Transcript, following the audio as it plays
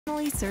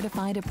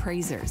Certified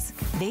appraisers.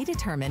 They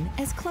determine,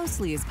 as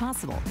closely as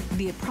possible,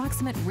 the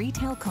approximate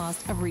retail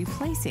cost of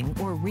replacing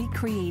or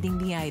recreating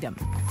the item,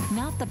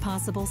 not the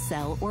possible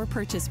sell or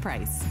purchase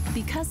price.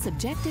 Because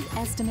subjective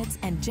estimates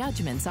and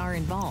judgments are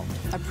involved,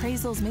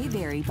 appraisals may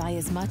vary by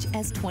as much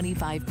as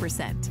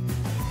 25%.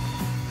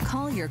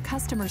 Call your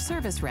customer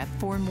service rep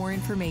for more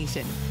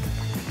information.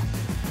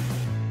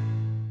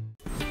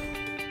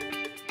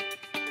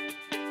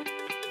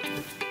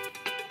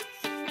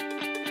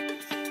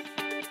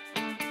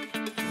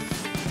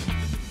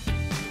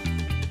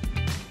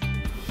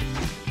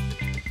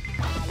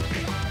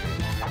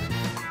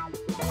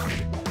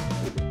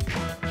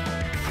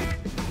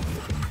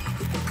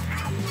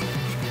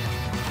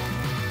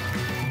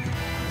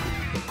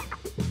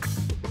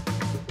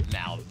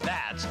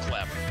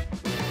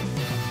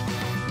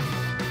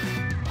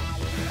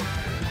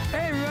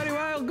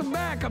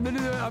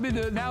 I'm in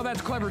the Now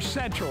That's Clever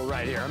Central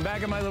right here. I'm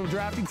back at my little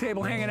drafting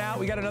table hanging out.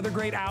 We got another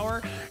great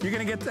hour. You're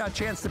going to get a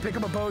chance to pick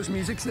up a Bose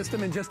music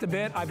system in just a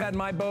bit. I've had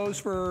my Bose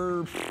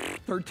for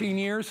 13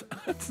 years.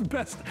 It's the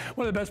best,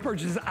 one of the best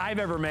purchases I've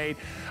ever made.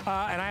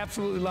 And I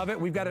absolutely love it.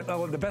 We've got it,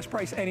 the best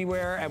price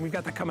anywhere, and we've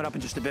got that coming up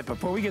in just a bit.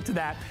 Before we get to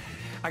that,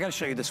 I gotta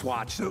show you this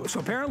watch. So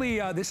apparently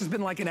this has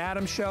been like an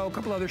Adam show, a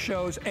couple other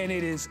shows, and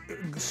it is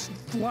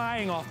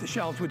flying off the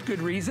shelves with good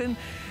reason.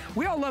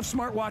 We all love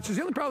smartwatches.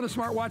 The only problem with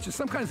smartwatches is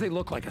sometimes they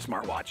look like a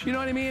smartwatch. You know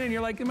what I mean? And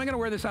you're like, am I gonna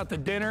wear this out to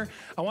dinner?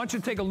 I want you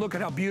to take a look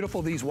at how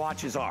beautiful these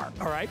watches are,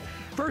 all right?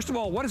 First of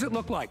all, what does it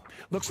look like?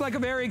 Looks like a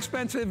very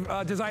expensive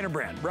designer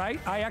brand, right?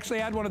 I actually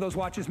had one of those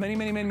watches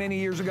many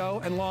years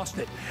ago and lost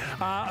it.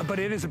 But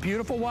it is a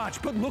beautiful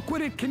watch. But look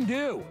what it can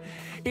do.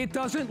 It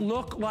doesn't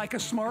look like a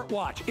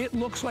smartwatch. It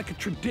looks like a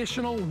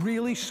traditional,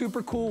 really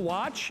super cool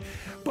watch,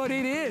 but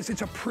it is.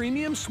 It's a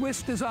premium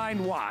Swiss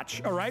designed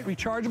watch, all right?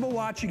 Rechargeable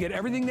watch, you get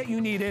everything that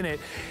you need in it.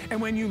 And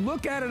when you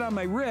look at it on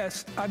my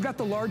wrist, I've got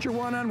the larger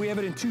one on. We have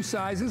it in two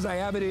sizes. I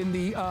have it in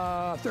the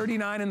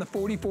 39 and the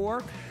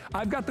 44.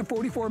 I've got the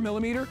 44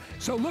 millimeter.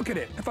 So look at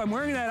it. If I'm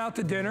wearing that out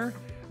to dinner,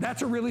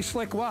 that's a really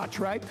slick watch,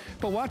 right?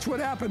 But watch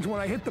what happens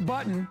when I hit the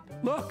button.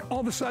 Look, all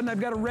of a sudden I've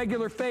got a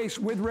regular face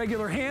with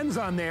regular hands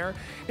on there.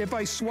 If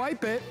I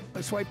swipe it,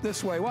 I swipe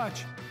this way,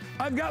 watch.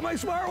 I've got my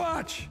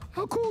smartwatch.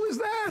 How cool is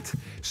that?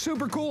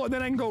 Super cool, and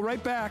then I can go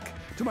right back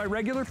to my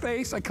regular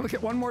face. I click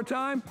it one more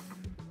time.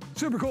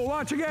 Super cool,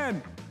 watch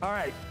again. All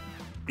right,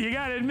 you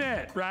gotta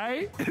admit,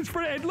 right? It's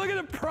pretty, look at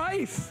the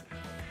price.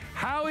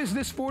 How is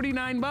this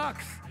 49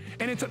 bucks?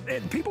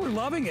 And people are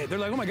loving it. They're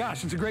like, oh my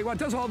gosh, it's a great one. It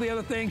does all the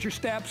other things, your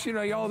steps, you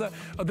know, all the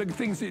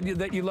things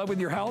that you love with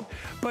your health.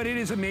 But it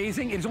is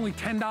amazing. It's only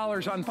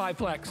 $10 on 5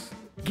 Flex.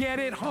 Get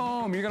it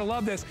home. You're gonna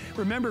love this.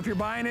 Remember, if you're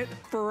buying it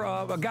for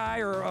a guy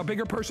or a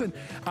bigger person,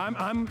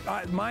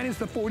 mine is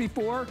the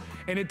 44,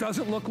 and it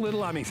doesn't look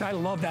little on me. So I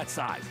love that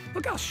size.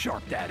 Look how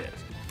sharp that is.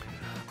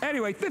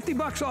 Anyway, 50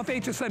 bucks off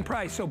HSN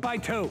price, so buy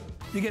 2.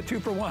 You get 2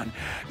 for 1.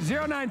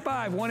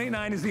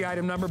 095189 is the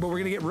item number, but we're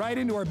gonna get right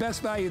into our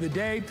best value of the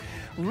day.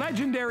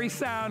 Legendary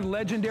sound,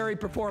 legendary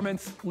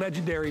performance,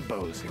 legendary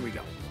Bose. Here we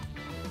go.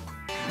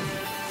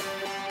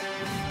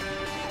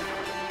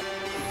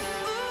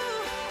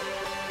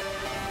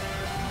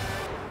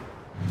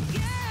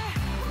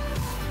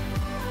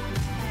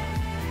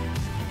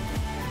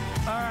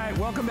 All right,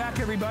 welcome back,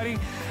 everybody.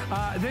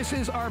 This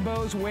is our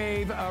Bose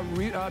Wave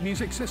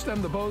music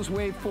system, the Bose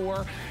Wave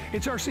 4.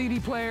 It's our CD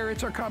player,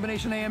 it's our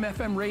combination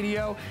AM/FM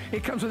radio.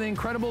 It comes with an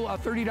incredible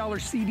 $30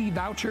 CD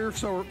voucher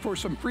for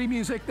some free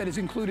music that is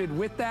included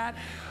with that.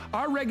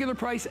 Our regular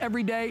price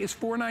every day is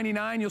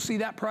 $4.99. You'll see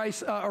that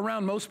price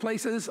around most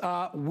places.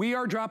 We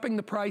are dropping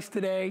the price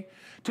today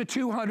to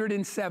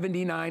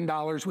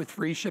 $279 with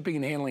free shipping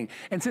and handling.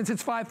 And since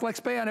it's 5 Flex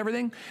Pay on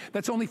everything,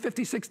 that's only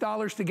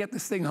 $56 to get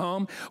this thing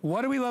home.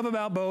 What do we love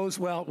about Bose?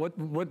 Well, what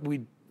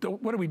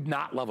do we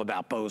not love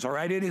about Bose, all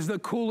right? It is the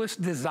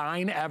coolest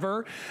design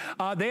ever.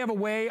 They have a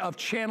way of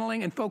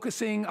channeling and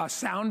focusing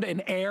sound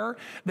and air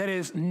that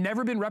has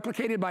never been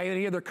replicated by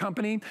any other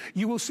company.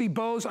 You will see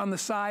Bose on the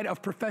side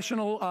of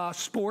professional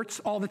sports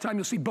all the time.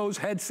 You'll see Bose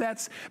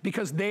headsets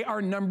because they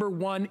are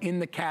 #1 in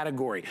the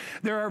category.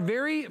 There are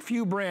very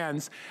few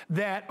brands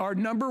that are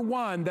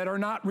 #1 that are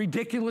not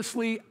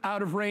ridiculously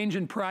out of range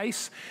in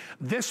price.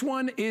 This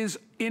one is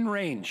in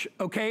range,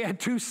 okay, at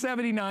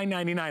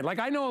 $279.99. Like,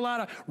 I know a lot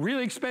of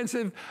really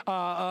expensive,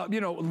 you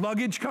know,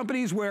 luggage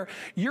companies where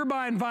you're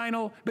buying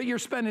vinyl, but you're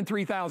spending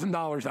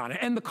 $3,000 on it,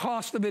 and the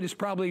cost of it is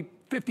probably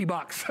 50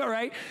 bucks, all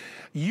right?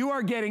 You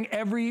are getting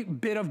every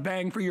bit of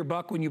bang for your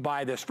buck when you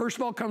buy this. First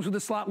of all, it comes with a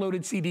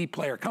slot-loaded CD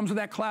player. Comes with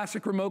that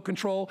classic remote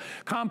control,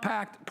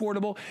 compact,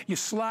 portable. You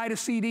slide a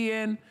CD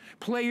in,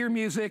 play your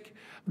music.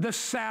 The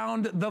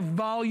sound, the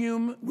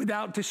volume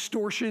without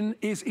distortion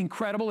is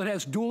incredible. It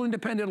has dual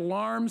independent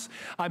alarms.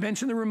 I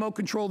mentioned the remote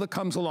control that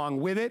comes along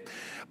with it.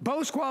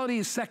 Bose quality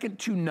is second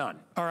to none.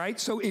 all right?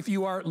 So if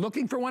you are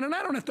looking for one, and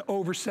I don't have to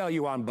oversell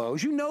you on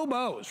Bose, you know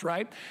Bose,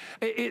 right?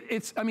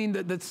 I mean,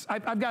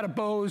 I've got a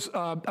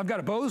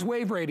Bose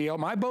Wave radio.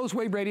 My Bose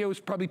Wave radio is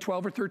probably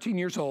 12 or 13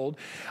 years old.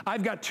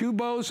 I've got 2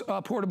 Bose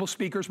portable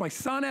speakers. My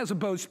son has a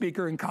Bose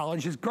speaker in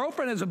college. His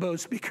girlfriend has a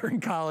Bose speaker in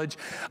college,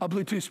 a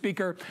Bluetooth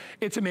speaker.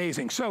 It's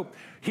amazing. So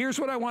here's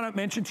what I want to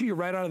mention to you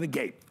right out of the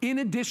gate. In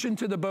addition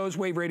to the Bose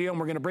Wave radio, and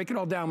we're going to break it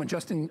all down when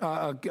Justin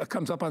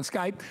comes up on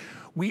Skype,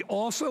 we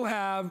also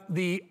have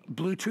the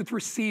Bluetooth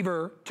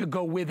receiver to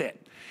go with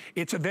it.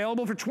 It's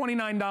available for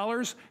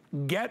 $29.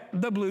 Get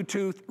the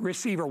Bluetooth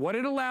receiver. What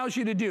it allows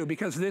you to do,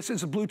 because this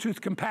is Bluetooth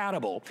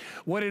compatible,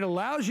 what it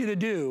allows you to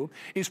do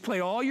is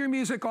play all your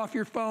music off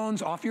your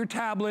phones, off your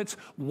tablets,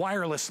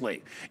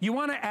 wirelessly. You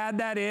want to add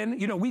that in.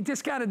 You know, we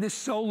discounted this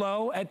so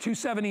low at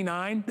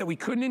 $279 that we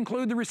couldn't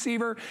include the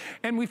receiver,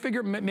 and we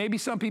figured maybe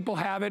some people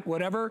have it,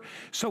 whatever.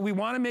 So we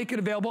want to make it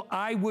available.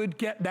 I would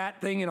get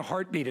that thing in a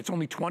heartbeat. It's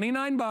only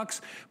 29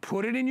 bucks.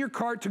 Put it in your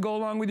cart to go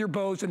along with your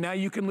Bose, and now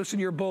you can listen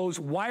to your Bose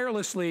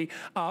wirelessly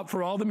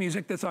for all the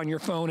music that's on your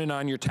phone and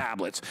on your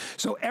tablets.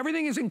 So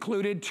everything is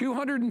included,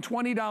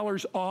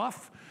 $220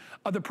 off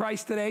of the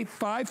price today,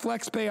 5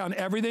 flex pay on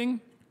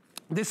everything.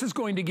 This is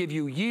going to give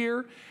you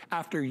year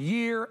after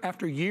year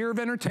after year of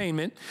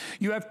entertainment.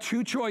 You have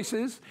 2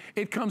 choices.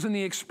 It comes in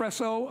the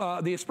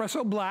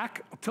espresso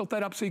black. I'll tilt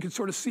that up so you can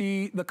sort of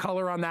see the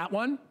color on that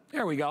one.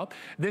 There we go.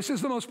 This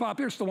is the most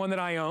popular. It's the one that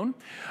I own.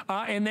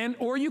 And then,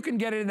 or you can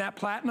get it in that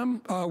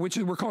platinum, which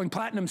we're calling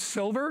platinum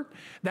silver.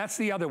 That's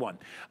the other one.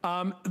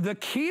 The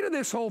key to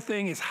this whole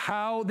thing is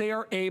how they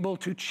are able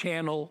to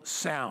channel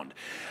sound.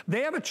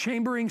 They have a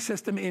chambering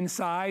system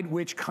inside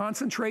which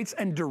concentrates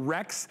and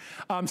directs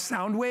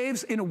sound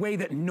waves in a way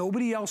that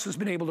nobody else has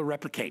been able to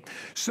replicate.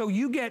 So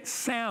you get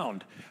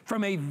sound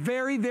from a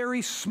very,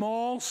 very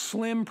small,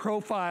 slim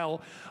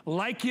profile,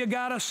 like you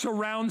got a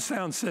surround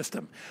sound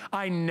system.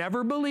 I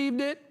never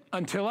believed it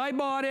until I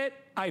bought it.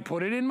 I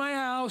put it in my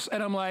house,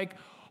 and I'm like,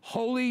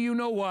 holy you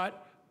know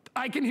what?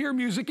 I can hear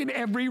music in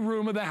every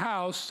room of the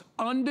house,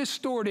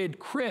 undistorted,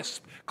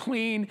 crisp,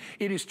 clean.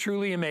 It is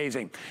truly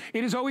amazing.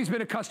 It has always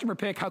been a customer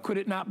pick. How could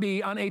it not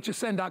be? On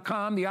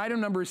hsn.com. The item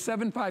number is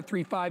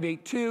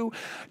 753582.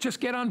 Just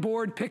get on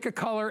board, pick a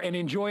color, and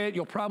enjoy it.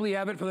 You'll probably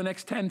have it for the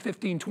next 10,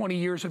 15, 20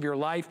 years of your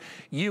life.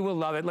 You will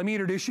love it. Let me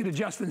introduce you to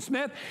Justin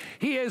Smith.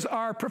 He is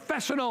our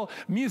professional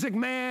music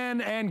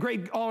man and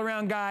great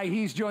all-around guy.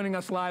 He's joining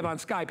us live on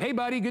Skype. Hey,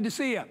 buddy, good to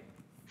see you.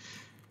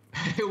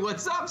 Hey,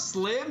 what's up,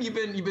 Slim? You've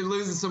been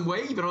losing some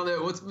weight. You've been on the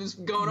what's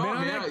going on,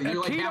 man?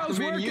 You're like half the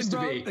man you used to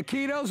be. The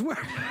keto's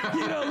working.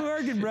 Keto's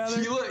working,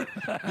 brother. You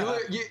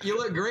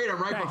look great.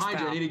 I'm right Thanks, behind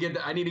pal. you.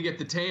 I need to get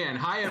the tan.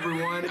 Hi,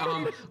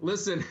 everyone.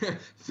 Listen,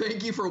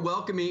 thank you for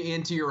welcoming me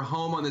into your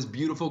home on this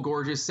beautiful,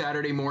 gorgeous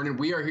Saturday morning.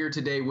 We are here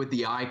today with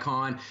the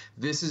icon.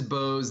 This is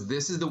Bose.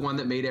 This is the one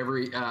that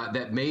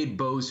made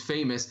Bose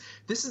famous.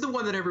 This is the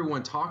one that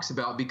everyone talks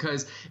about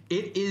because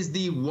it is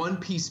the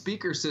one-piece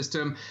speaker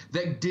system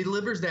that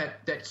delivers that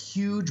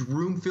huge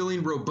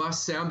room-filling,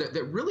 robust sound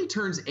that really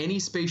turns any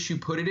space you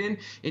put it in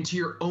into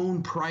your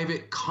own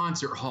private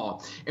concert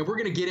hall. And we're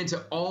going to get into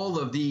all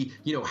of the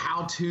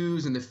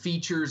how-tos and the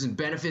features and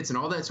benefits and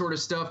all that sort of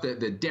stuff,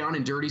 the down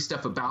and dirty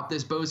stuff about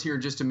this Bose here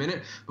in just a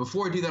minute.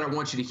 Before I do that, I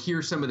want you to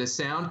hear some of the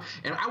sound,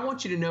 and I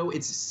want you to know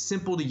it's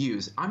simple to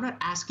use. I'm not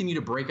asking you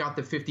to break out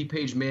the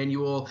 50-page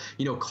manual,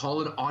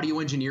 call an audio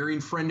engineering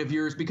friend of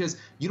yours, because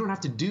you don't have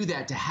to do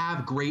that to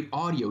have great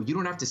audio. You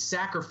don't have to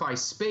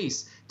sacrifice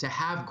space to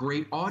have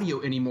great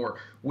audio anymore.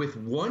 With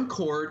one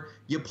cord,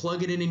 you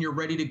plug it in and you're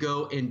ready to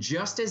go. And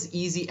just as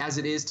easy as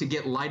it is to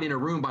get light in a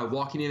room by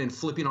walking in and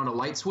flipping on a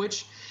light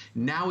switch,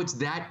 now it's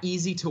that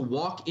easy to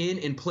walk in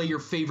and play your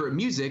favorite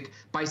music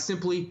by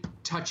simply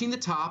touching the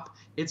top.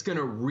 It's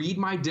gonna read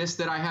my disc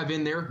that I have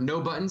in there, no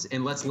buttons,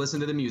 and let's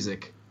listen to the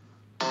music.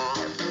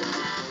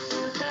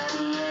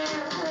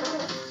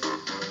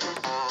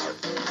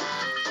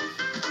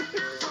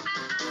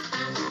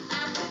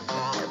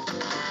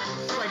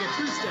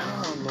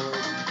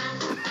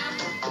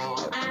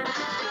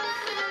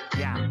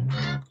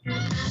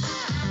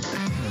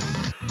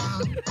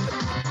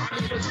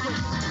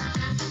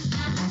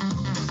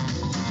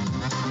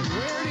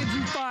 Where did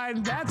you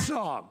find that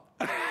song?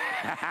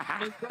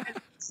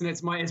 And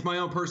it's my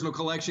own personal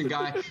collection,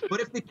 guy. But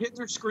if the kids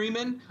are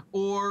screaming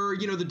or,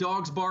 the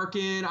dog's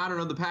barking, I don't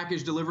know, the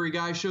package delivery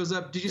guy shows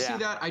up. Did you see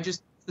that? I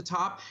just the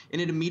top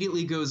and it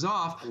immediately goes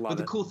off. But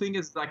the cool thing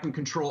is I can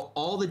control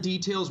all the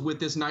details with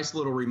this nice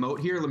little remote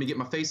here. Let me get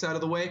my face out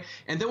of the way.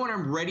 And then when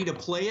I'm ready to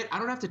play it, I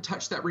don't have to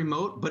touch that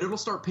remote, but it'll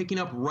start picking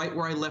up right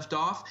where I left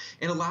off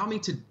and allow me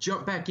to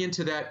jump back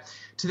into that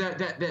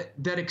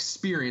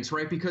experience,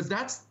 right? Because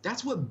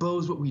that's what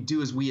Bose, what we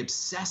do is we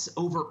obsess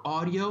over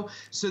audio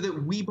so that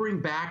we bring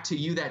back to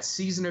you that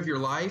season of your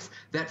life,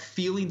 that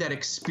feeling, that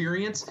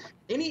experience.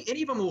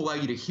 any of them will allow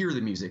you to hear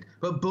the music,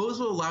 but Bose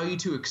will allow you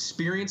to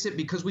experience it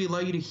because we allow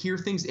you to hear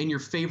things in your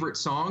favorite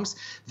songs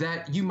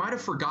that you might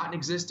have forgotten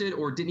existed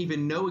or didn't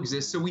even know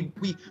exist. So we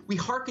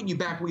hearken you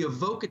back. We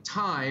evoke a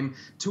time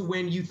to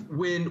when you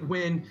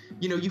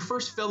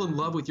first fell in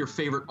love with your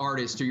favorite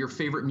artist or your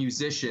favorite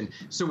musician.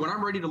 So when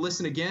I'm ready to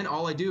listen again,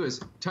 all I do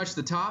is touch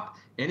the top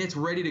and it's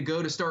ready to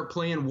go to start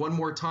playing one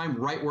more time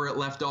right where it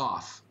left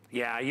off.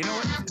 Yeah, you know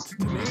what?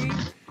 To me,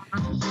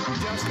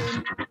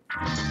 Justin,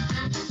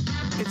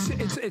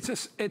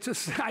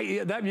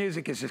 that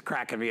music is just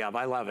cracking me up.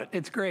 I love it.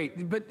 It's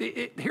great. But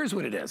here's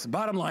what it is. The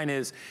bottom line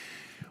is,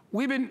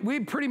 we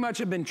pretty much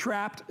have been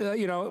trapped,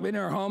 in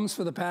our homes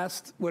for the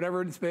past,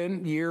 whatever it's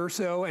been, year or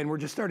so, and we're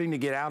just starting to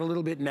get out a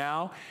little bit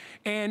now.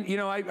 And,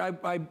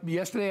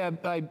 yesterday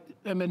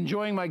I'm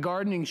enjoying my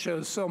gardening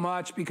shows so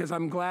much because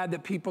I'm glad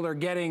that people are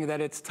getting that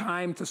it's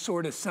time to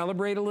sort of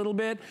celebrate a little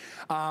bit.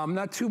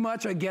 Not too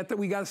much. I get that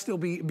we got to still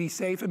be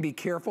safe and be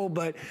careful,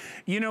 but,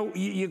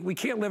 we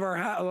can't live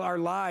our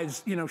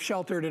lives,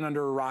 sheltered and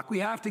under a rock. We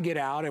have to get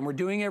out, and we're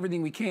doing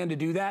everything we can to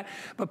do that.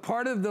 But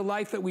part of the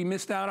life that we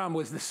missed out on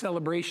was the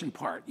celebration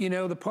part.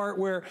 The part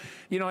where,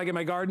 like in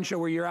my garden show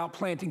where you're out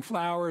planting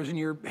flowers and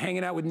you're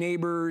hanging out with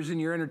neighbors and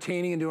you're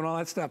entertaining and doing all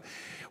that stuff.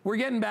 We're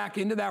getting back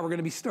into that. We're going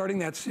to be starting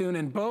that soon.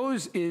 And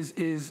Bose is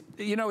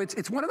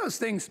it's one of those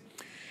things.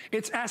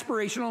 It's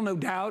aspirational, no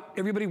doubt.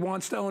 Everybody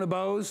wants to own a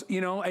Bose,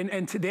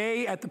 and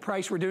today at the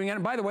price we're doing it,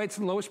 and by the way, it's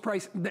the lowest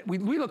price. That we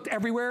looked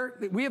everywhere.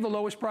 We have the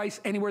lowest price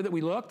anywhere that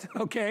we looked,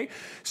 okay?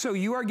 So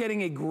you are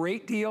getting a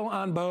great deal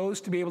on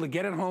Bose to be able to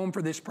get it home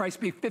for this price,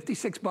 be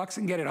 $56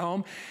 and get it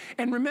home.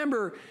 And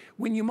remember,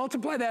 when you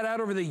multiply that out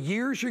over the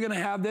years you're gonna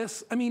have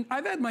this, I mean,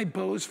 I've had my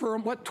Bose for,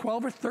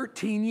 12 or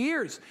 13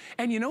 years.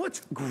 And you know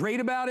what's great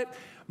about it?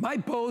 My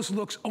Bose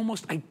looks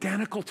almost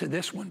identical to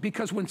this one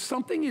because when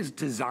something is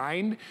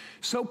designed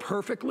so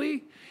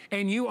perfectly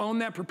and you own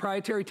that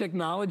proprietary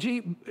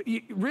technology,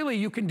 really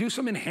you can do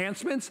some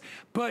enhancements,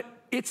 but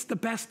it's the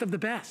best of the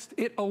best.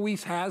 It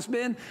always has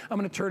been. I'm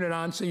gonna turn it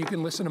on so you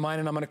can listen to mine,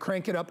 and I'm gonna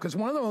crank it up because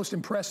one of the most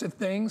impressive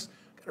things,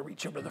 gotta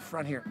reach over the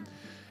front here,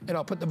 and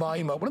I'll put the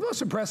volume up. One of the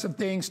most impressive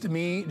things to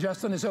me,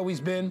 Justin, has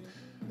always been,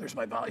 there's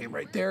my volume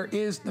right there,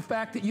 is the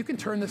fact that you can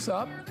turn this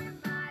up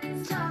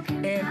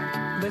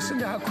and listen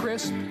to how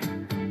crisp,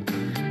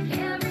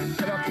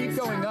 and I'll keep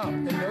going up,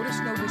 and notice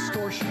no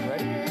distortion,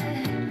 right?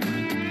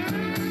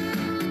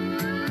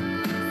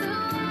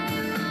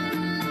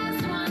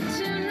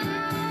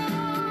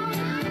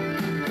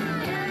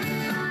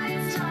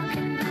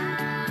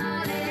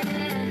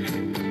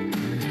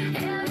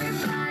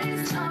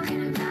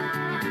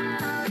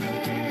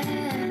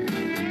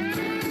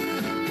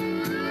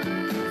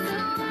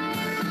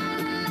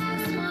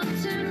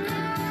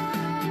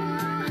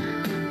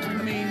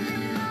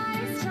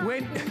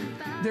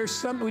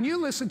 When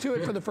you listen to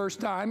it for the first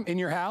time in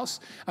your house,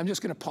 I'm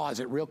just gonna pause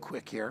it real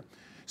quick here.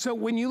 So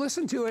when you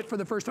listen to it for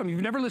the first time,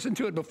 you've never listened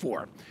to it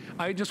before,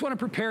 I just wanna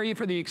prepare you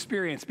for the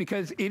experience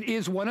because it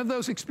is one of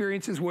those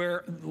experiences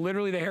where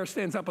literally the hair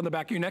stands up on the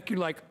back of your neck, you're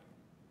like,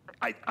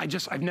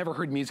 I've never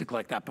heard music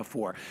like that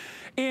before.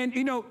 And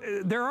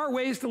there are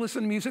ways to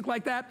listen to music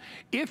like that.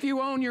 If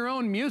you own your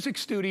own music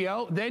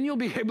studio, then you'll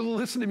be able to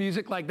listen to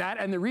music like that.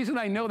 And the reason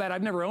I know that,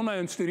 I've never owned my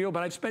own studio,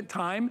 but I've spent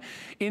time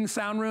in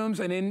sound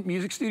rooms and in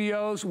music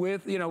studios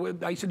with,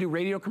 I used to do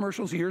radio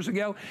commercials years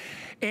ago.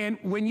 And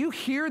when you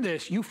hear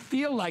this, you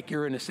feel like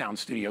you're in a sound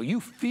studio. You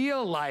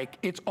feel like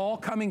it's all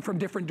coming from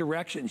different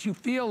directions. You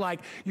feel like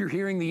you're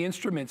hearing the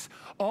instruments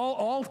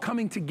all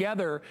coming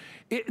together.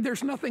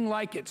 There's nothing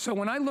like it. So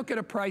when I look at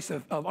a price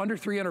of under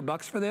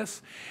 $300 for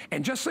this,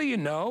 and just so you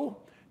know,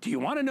 do you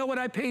want to know what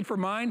I paid for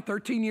mine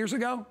 13 years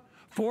ago?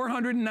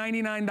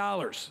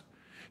 $499.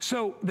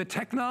 So the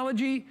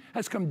technology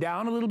has come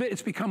down a little bit.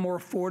 It's become more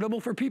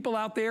affordable for people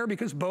out there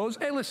because Bose,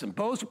 hey listen,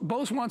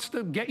 Bose wants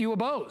to get you a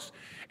Bose.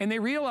 And they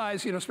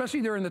realize,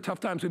 especially during the tough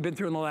times we've been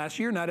through in the last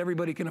year, not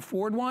everybody can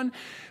afford one,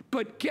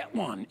 but get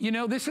one.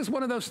 This is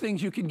one of those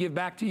things you can give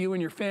back to you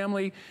and your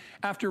family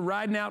after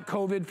riding out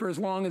COVID for as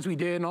long as we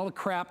did and all the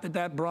crap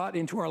that brought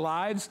into our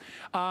lives.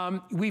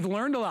 We've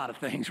learned a lot of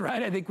things,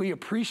 right? I think we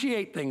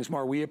appreciate things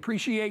more. We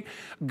appreciate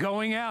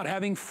going out,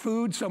 having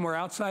food somewhere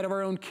outside of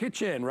our own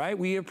kitchen, right?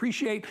 We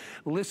appreciate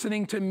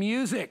listening to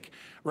music,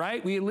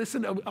 right? We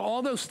listen to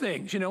all those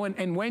things,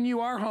 and when you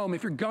are home,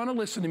 if you're gonna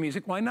listen to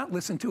music, why not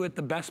listen to it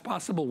the best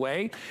possible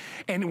way?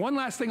 And one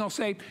last thing I'll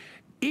say,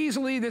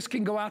 easily this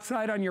can go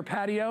outside on your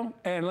patio,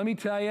 and let me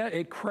tell you,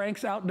 it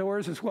cranks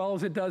outdoors as well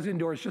as it does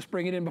indoors. Just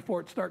bring it in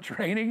before it starts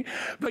raining,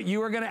 but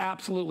you are gonna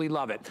absolutely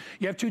love it.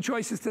 You have two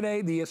choices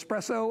today, the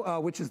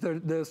espresso, which is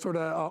the sort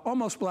of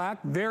almost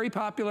black, very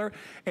popular,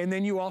 and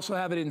then you also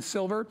have it in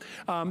silver.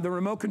 The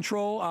remote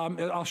control,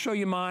 I'll show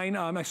you mine.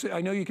 I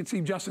know you can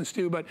see Justin's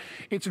too, but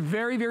it's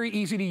very, very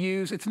easy to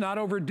use. It's not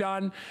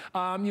overdone.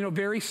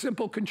 Very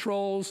simple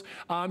controls.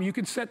 You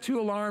can set 2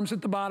 alarms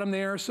at the bottom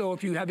there, so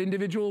if you have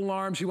individual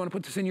alarms, you wanna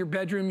put this in your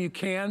bedroom, you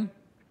can.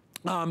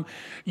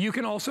 You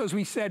can also, as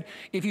we said,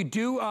 if you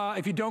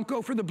don't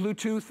go for the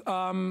Bluetooth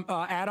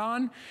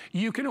add-on,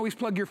 you can always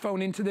plug your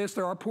phone into this.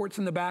 There are ports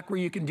in the back where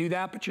you can do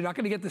that, but you're not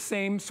going to get the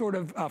same sort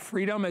of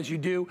freedom as you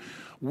do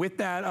with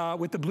that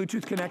with the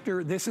Bluetooth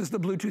connector. This is the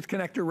Bluetooth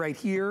connector right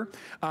here.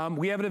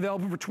 We have it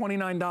available for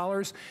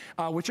 $29,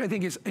 which I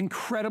think is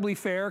incredibly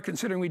fair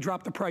considering we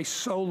dropped the price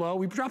so low.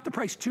 We dropped the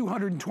price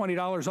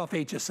 $220 off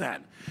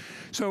HSN.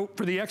 So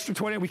for the extra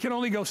 20, we can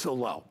only go so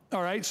low.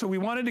 All right, so we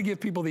wanted to give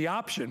people the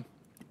option,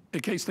 in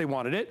case they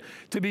wanted it,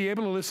 to be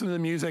able to listen to the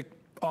music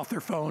off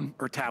their phone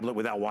or tablet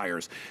without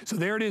wires. So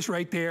there it is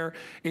right there.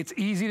 It's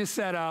easy to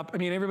set up. I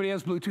mean, everybody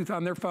has Bluetooth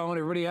on their phone.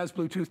 Everybody has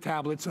Bluetooth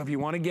tablets. So if you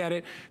want to get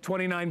it,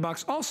 29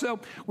 bucks. Also,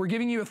 we're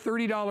giving you a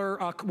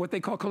 $30, what they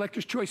call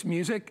Collector's Choice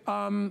Music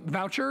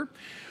voucher,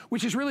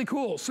 which is really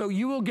cool. So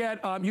you will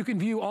get, you can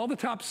view all the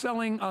top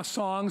selling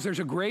songs. There's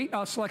a great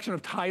selection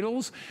of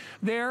titles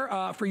there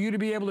for you to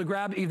be able to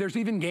grab. There's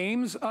even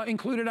games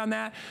included on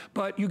that,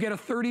 but you get a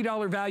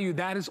 $30 value.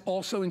 That is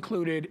also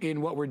included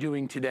in what we're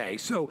doing today.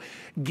 So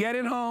get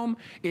it home.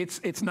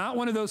 It's not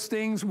one of those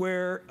things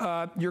where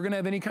you're gonna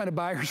have any kind of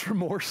buyer's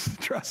remorse,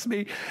 trust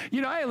me.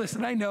 You know, hey,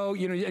 listen, I know,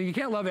 you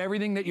can't love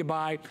everything that you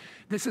buy.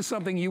 This is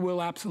something you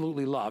will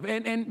absolutely love.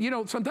 And you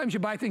know, sometimes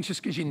you buy things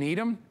just because you need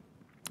them.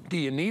 Do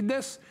you need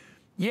this?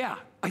 Yeah,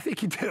 I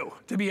think you do.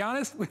 To be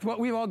honest, with what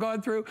we've all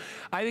gone through,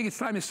 I think it's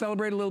time to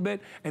celebrate a little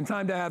bit and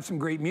time to have some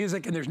great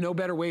music, and there's no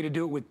better way to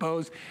do it with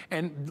Bose.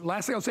 And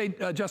last thing I'll say,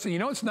 Justin, you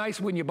know it's nice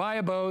when you buy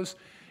a Bose,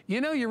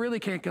 you know you really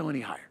can't go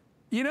any higher.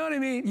 You know what I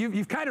mean?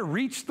 You've kind of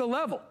reached the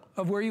level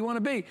of where you want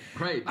to be.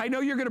 Right. I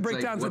know you're going to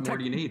break down what more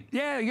do you need?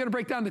 Yeah, you're going to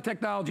break down the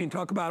technology and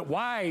talk about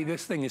why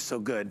this thing is so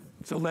good.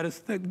 So let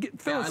us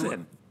fill us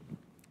in.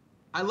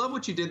 I love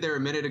what you did there a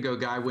minute ago,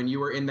 Guy, when you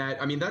were in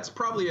that. I mean, that's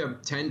probably a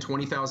 10,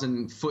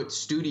 20,000 foot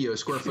studio,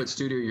 square foot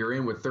studio you're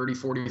in with 30,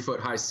 40 foot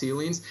high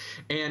ceilings.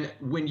 And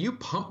when you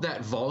pump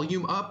that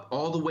volume up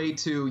all the way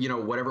to,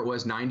 whatever it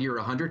was, 90 or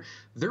 100,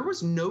 there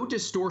was no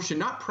distortion,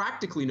 not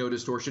practically no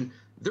distortion.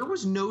 There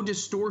was no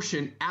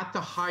distortion at the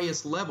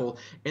highest level,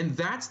 and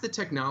that's the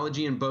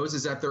technology in Bose,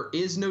 is that there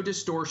is no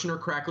distortion or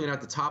crackling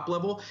at the top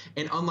level,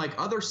 and unlike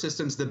other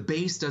systems, the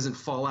bass doesn't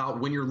fall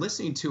out when you're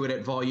listening to it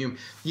at volume,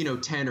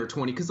 10 or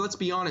 20, because let's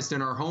be honest,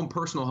 in our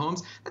personal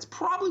homes, that's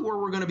probably where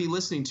we're going to be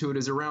listening to it,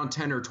 is around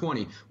 10 or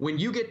 20. When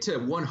you get to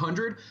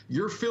 100,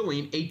 you're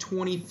filling a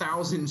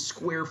 20,000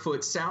 square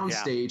foot sound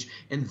stage,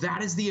 and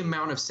that is the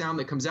amount of sound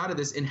that comes out of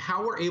this. And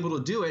how we're able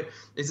to do it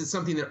is it's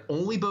something that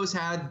only Bose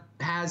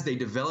has. They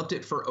developed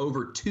it for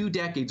over 2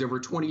 decades, over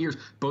 20 years.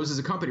 Bose is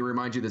a company,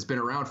 remind you, that's been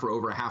around for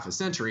over a half a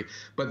century.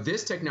 But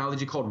this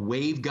technology called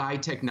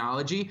waveguide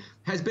technology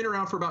has been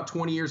around for about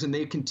 20 years, and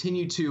they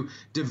continue to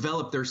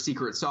develop their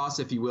secret sauce,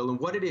 if you will. And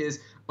what it is,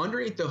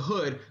 underneath the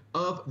hood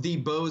of the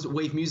Bose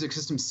Wave Music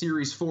System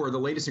Series 4, the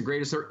latest and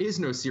greatest, there is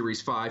no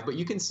Series 5, but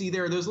you can see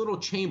there those little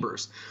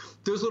chambers,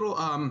 those little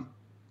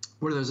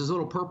what are those? Those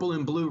little purple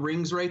and blue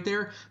rings right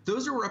there?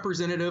 Those are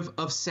representative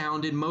of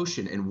sound in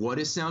motion. And what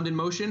is sound in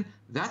motion?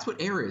 That's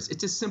what air is.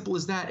 It's as simple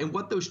as that. And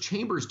what those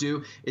chambers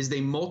do is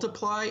they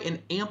multiply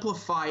and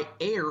amplify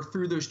air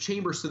through those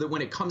chambers so that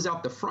when it comes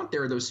out the front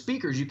there, those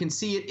speakers, you can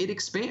see it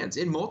expands,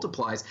 it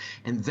multiplies.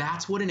 And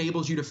that's what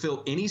enables you to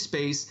fill any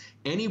space,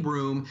 any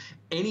room,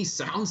 any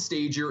sound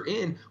stage you're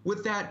in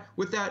with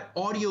that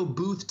audio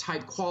booth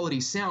type quality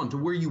sound, to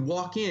where you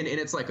walk in and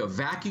it's like a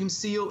vacuum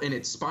seal, and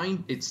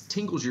it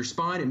tingles your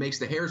spine and makes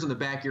the hairs on the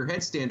back of your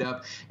head stand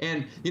up.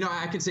 And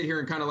I can sit here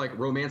and kind of like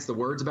romance the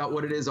words about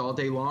what it is all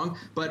day long,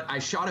 but I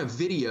shot a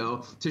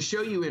video to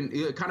show you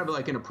in kind of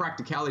like in a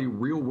practicality,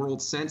 real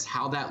world sense,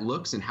 how that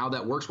looks and how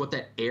that works, what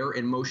that air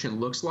in motion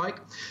looks like.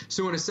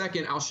 So in a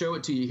second, I'll show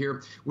it to you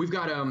here. We've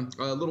got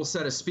a little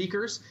set of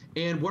speakers,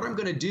 and what I'm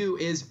going to do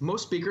is,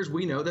 most speakers,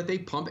 we know that they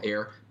pump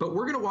air, but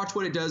we're going to watch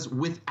what it does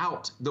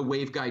without the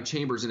waveguide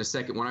chambers in a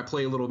second. When I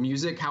play a little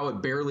music, how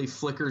it barely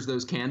flickers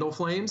those candle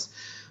flames.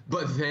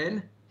 But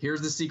then here's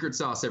the secret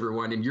sauce,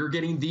 everyone, and you're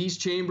getting these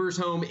chambers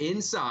home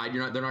inside.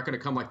 They're not going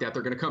to come like that.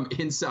 They're going to come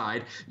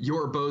inside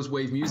your Bose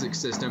Wave Music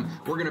System.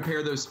 We're going to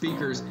pair those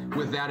speakers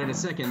with that in a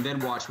second, then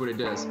watch what it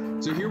does.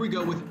 So here we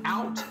go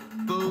without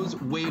Bose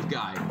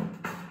Waveguide.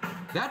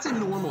 That's a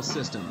normal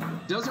system.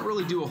 Doesn't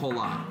really do a whole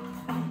lot.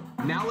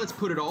 Now let's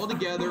put it all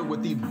together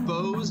with the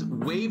Bose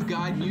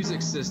Waveguide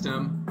Music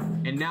System,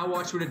 and now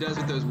watch what it does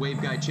with those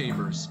waveguide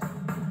chambers.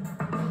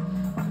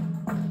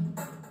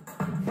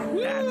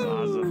 That's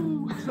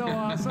awesome. So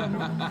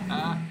awesome.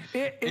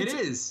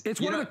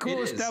 It's one of the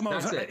coolest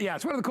demos. Yeah,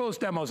 it's one of the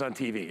coolest demos on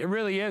TV. It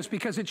really is,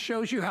 because it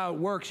shows you how it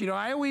works.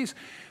 The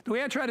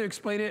way I try to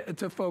explain it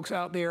to folks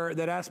out there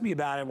that ask me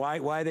about it,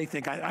 why they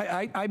think,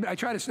 I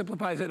try to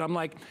simplify it. I'm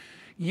like,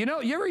 you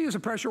ever use a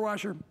pressure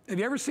washer? Have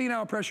you ever seen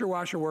how a pressure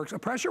washer works? A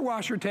pressure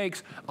washer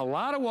takes a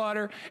lot of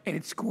water and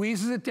it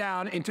squeezes it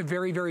down into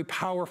very, very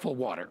powerful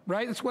water,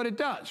 right? That's what it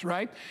does,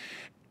 right?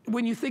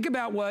 when you think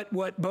about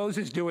what Bose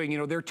is doing, you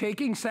know, they're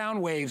taking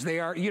sound waves, they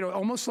are, you know,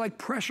 almost like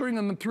pressuring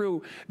them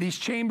through these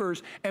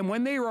chambers, and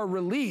when they are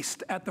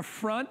released at the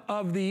front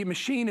of the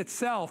machine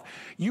itself,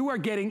 you are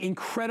getting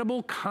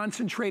incredible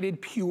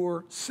concentrated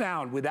pure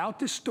sound without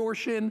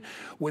distortion,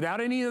 without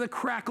any of the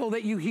crackle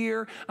that you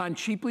hear on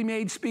cheaply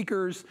made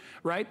speakers,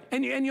 right?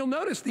 And you'll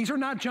notice these are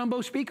not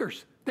jumbo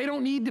speakers. They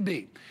don't need to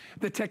be.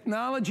 The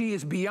technology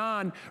is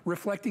beyond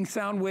reflecting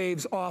sound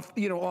waves off,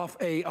 you know, off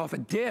a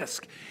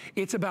disc.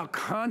 It's about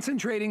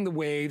concentrating the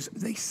waves.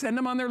 They send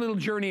them on their little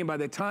journey, and by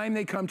the time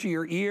they come to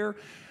your ear,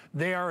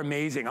 they are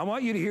amazing. I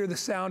want you to hear the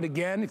sound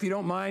again, if you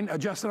don't mind.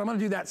 Justin, I'm gonna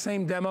do that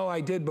same demo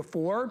I did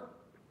before,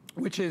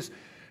 which is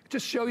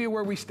just show you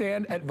where we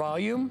stand at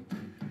volume.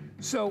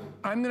 So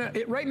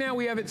right now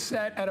we have it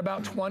set at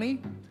about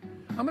 20.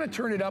 I'm gonna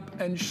turn it up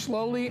and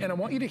slowly, and I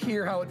want you to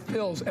hear how it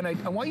fills, and I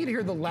want you to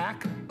hear the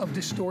lack of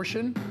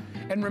distortion.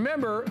 And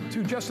remember,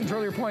 to Justin's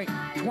earlier point,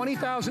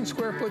 20,000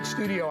 square foot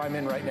studio I'm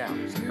in right now.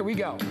 So here we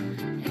go.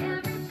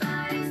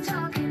 Everybody's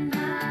talking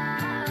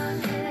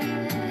about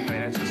it.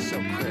 Man, that's just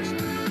so crisp.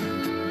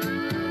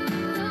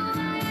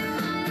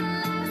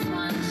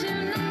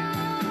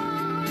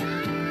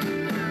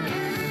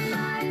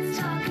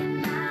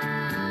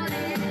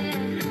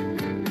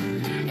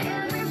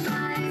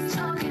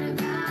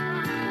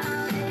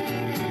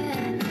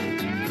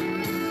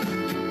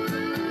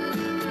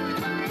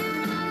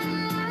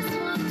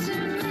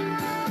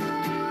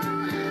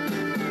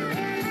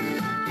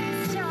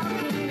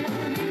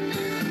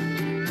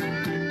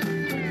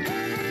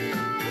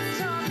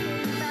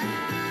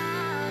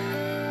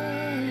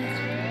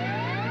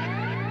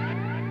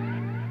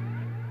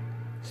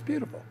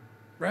 Beautiful,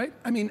 right?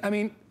 I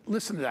mean,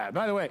 listen to that.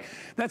 By the way,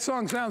 that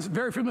song sounds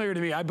very familiar to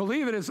me. I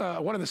believe it is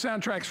one of the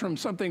soundtracks from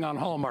something on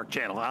Hallmark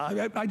Channel.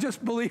 I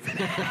just believe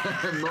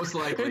it. Most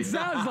likely. It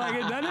sounds like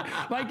it, doesn't it?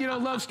 Like, you know,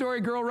 love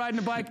story, girl riding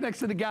a bike next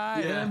to the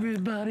guy. Yeah.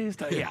 Everybody's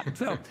talking. Yeah.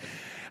 So,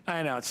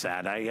 I know it's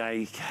sad.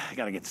 I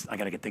gotta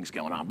get things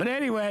going on. But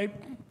anyway.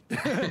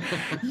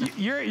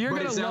 you're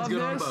gonna love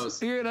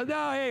this. You're gonna,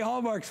 no, hey,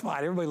 Hallmark's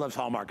fine. Everybody loves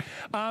Hallmark.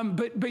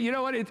 But you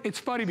know what? It's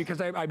funny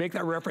because I make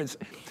that reference.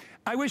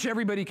 I wish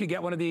everybody could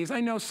get one of these.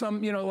 I know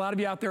some, you know, a lot of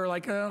you out there are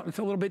like, oh, it's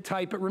a little bit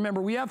tight, but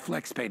remember, we have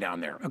FlexPay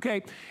down there,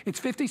 okay? It's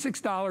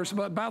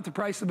 $56, about the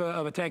price of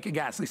a tank of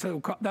gas.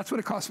 So that's what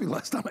it cost me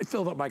last time I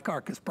filled up my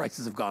car because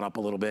prices have gone up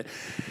a little bit.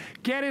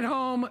 Get it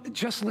home,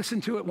 just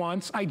listen to it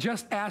once. I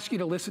just ask you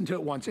to listen to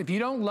it once. If you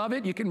don't love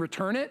it, you can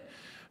return it.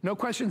 No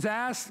questions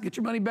asked, get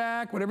your money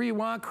back, whatever you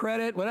want,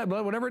 credit,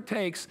 whatever it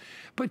takes.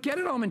 But get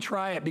it home and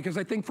try it, because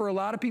I think for a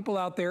lot of people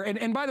out there,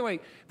 and by the way,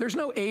 there's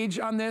no age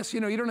on this. You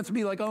know, you don't have to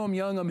be like, oh, I'm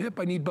young, I'm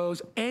hip, I need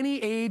Bose.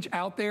 Any age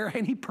out there,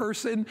 any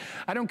person,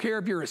 I don't care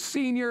if you're a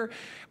senior,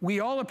 we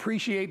all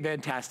appreciate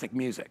fantastic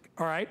music,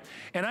 all right?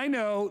 And I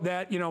know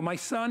that, you know, my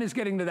son is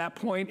getting to that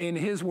point in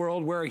his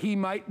world where he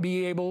might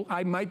be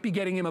I might be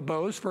getting him a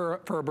Bose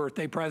for a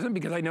birthday present,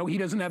 because I know he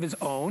doesn't have his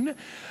own.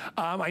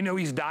 I know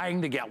he's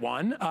dying to get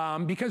one,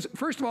 because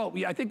first of all,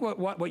 I think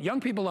what young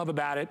people love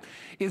about it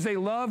is they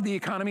love the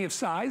economy of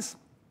size.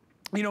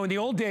 You know, in the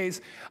old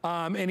days,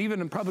 and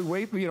even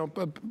probably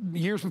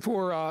years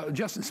before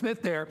Justin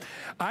Smith there,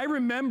 I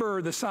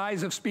remember the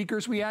size of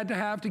speakers we had to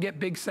have to get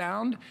big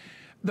sound.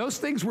 Those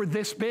things were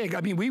this big.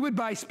 I mean, we would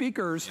buy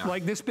speakers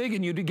like this big,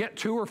 and you'd get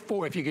 2 or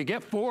 4. If you could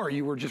get 4,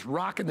 you were just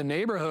rocking the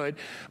neighborhood.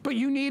 But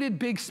you needed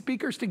big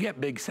speakers to get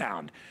big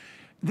sound.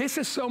 This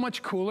is so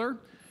much cooler.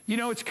 You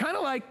know, it's kind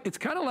of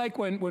like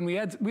when we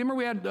had, remember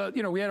we had,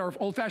 we had our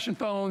old-fashioned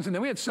phones, and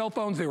then we had cell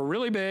phones. They were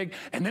really big,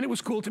 and then it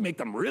was cool to make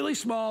them really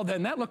small.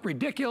 Then that looked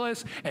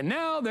ridiculous, and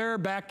now they're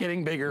back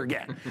getting bigger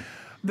again.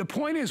 The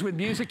point is, with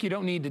music, you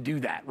don't need to do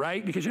that,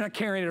 right? Because you're not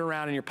carrying it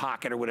around in your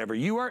pocket or whatever.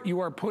 You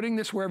are putting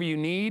this wherever you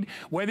need,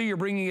 whether you're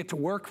bringing it to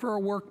work for a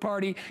work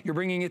party, you're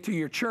bringing it to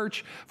your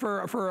church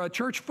for a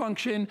church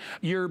function,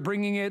 you're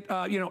bringing it,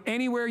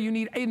 anywhere you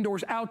need,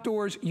 indoors,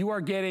 outdoors. You are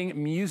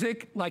getting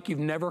music like you've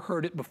never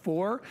heard it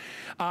before.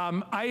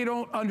 I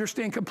don't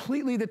understand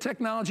completely the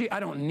technology. I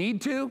don't need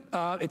to.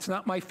 It's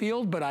not my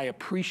field, but I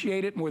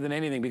appreciate it more than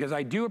anything, because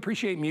I do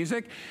appreciate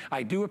music.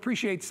 I do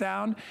appreciate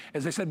sound.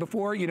 As I said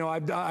before, you know,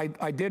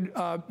 I did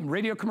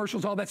radio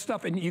commercials, all that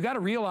stuff, and you got to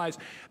realize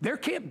there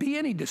can't be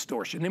any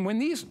distortion. And when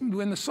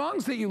the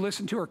songs that you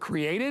listen to are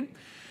created,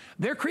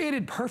 they're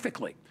created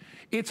perfectly.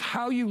 It's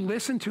how you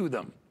listen to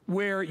them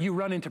where you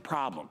run into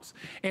problems.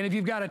 And if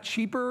you've got a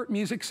cheaper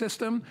music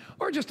system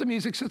or just a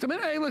music system,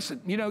 and hey,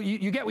 listen, you know,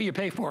 you get what you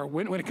pay for.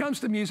 When it comes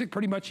to music,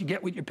 pretty much you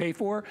get what you pay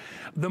for.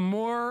 The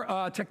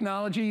more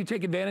technology you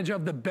take advantage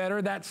of, the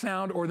better that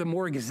sound, or the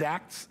more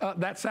exact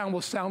that sound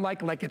will sound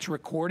like it's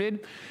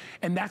recorded.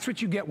 And that's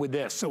what you get with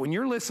this. So when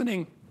you're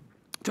listening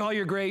to all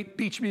your great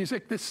beach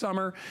music this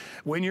summer,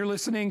 when you're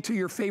listening to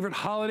your favorite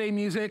holiday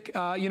music,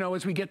 you know,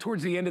 as we get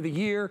towards the end of the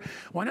year,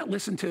 why not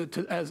listen to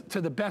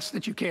the best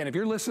that you can? If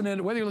you're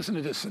listening, whether you're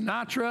listening to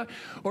Sinatra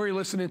or you're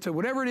listening to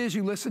whatever it is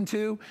you listen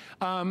to,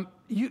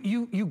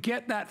 you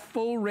get that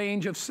full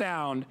range of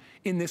sound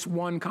in this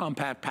one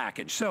compact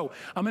package. So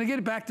I'm gonna get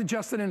it back to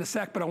Justin in a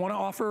sec, but I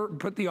wanna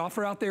put the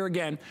offer out there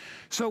again.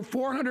 So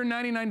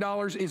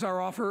 $499 is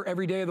our offer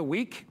every day of the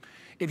week.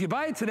 If you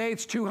buy it today,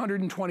 it's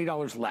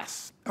 $220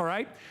 less, all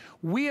right?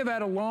 We have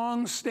had a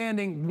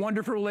long-standing,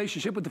 wonderful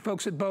relationship with the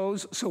folks at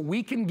Bose, so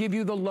we can give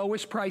you the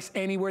lowest price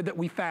anywhere that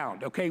we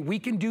found, okay? We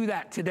can do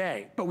that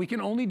today, but we can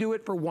only do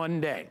it for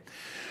one day.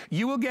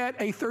 You will get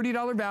a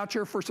 $30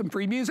 voucher for some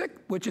free music,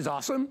 which is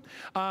awesome.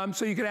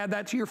 So you can add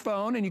that to your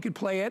phone and you can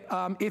play it.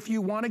 If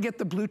you wanna get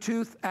the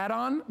Bluetooth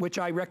add-on, which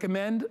I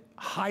recommend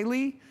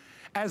highly,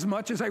 as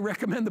much as I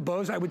recommend the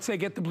Bose, I would say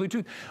get the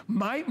Bluetooth.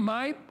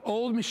 My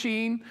old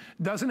machine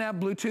doesn't have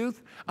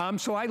Bluetooth,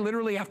 so I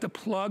literally have to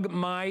plug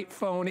my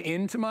phone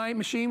into my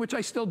machine, which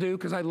I still do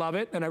because I love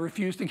it, and I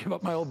refuse to give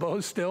up my old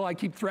Bose still. I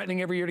keep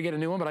threatening every year to get a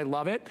new one, but I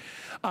love it.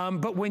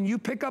 But when you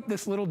pick up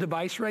this little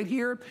device right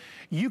here,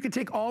 you can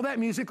take all that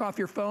music off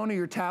your phone or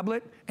your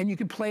tablet, and you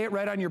can play it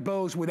right on your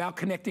Bose without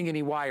connecting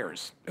any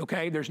wires,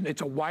 okay?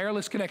 It's a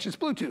wireless connection, it's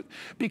Bluetooth.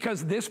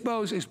 Because this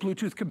Bose is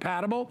Bluetooth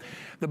compatible,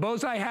 the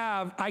Bose I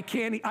have, I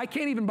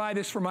can't even buy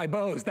this for my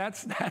Bose.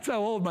 That's how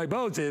old my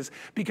Bose is,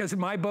 because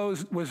my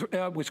Bose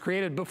was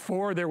created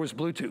before there was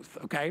Bluetooth,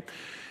 okay?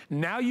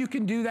 Now you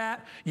can do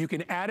that. You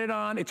can add it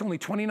on. It's only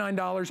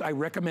 $29. I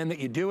recommend that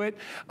you do it.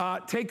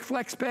 Take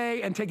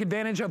FlexPay and take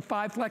advantage of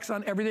 5 Flex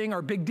on everything,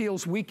 our big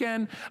deals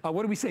weekend.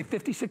 What do we say,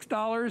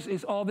 $56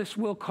 is all this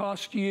will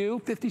cost you,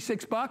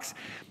 56 bucks.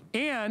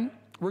 And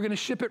we're gonna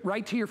ship it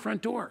right to your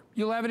front door.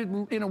 You'll have it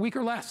in a week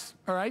or less,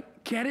 all right?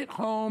 Get it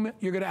home,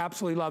 you're gonna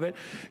absolutely love it.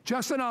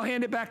 Justin, I'll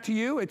hand it back to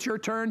you. It's your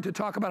turn to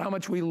talk about how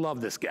much we love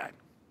this guy.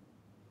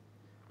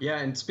 Yeah,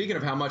 and speaking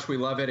of how much we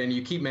love it, and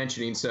you keep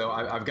mentioning, so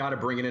I've got to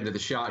bring it into the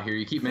shot here.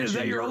 You keep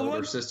mentioning your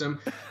older system.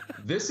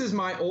 This is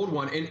my old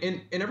one,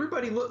 and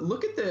everybody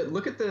look at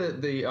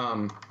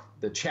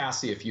the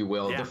chassis, if you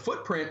will. Yeah. The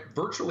footprint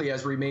virtually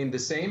has remained the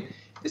same.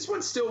 This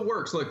one still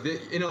works. Look,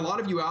 and a lot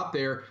of you out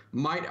there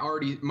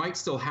might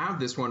still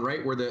have this one,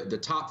 right? Where the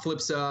top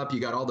flips up,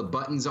 you got all the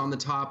buttons on the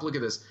top. Look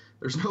at this.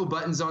 There's no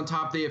buttons on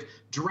top. They have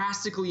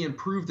drastically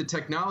improved the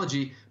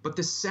technology, but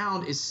the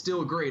sound is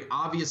still great.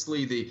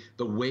 Obviously, the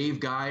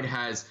waveguide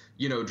has,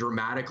 you know,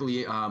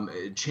 dramatically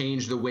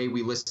changed the way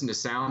we listen to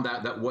sound.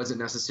 That wasn't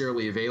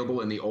necessarily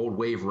available in the old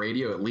wave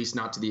radio, at least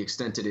not to the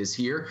extent it is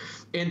here.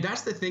 And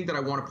that's the thing that I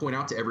want to point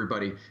out to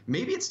everybody.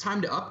 Maybe it's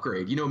time to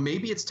upgrade. You know,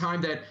 maybe it's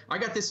time that I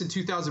got this in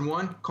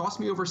 2001, cost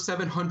me over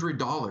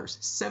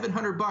 $700,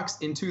 700 bucks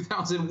in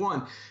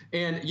 2001.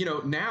 And, you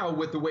know, now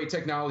with the way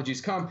technology's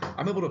come,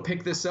 I'm able to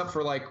pick this up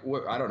for like,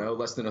 I don't know,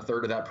 less than a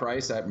third of that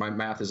price. My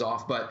math is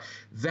off, but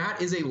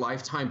that is a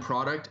lifetime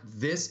product.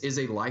 This is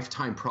a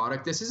lifetime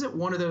product. This isn't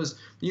one of those,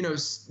 you know,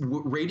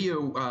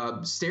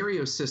 radio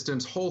stereo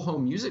systems, whole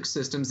home music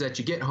systems that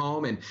you get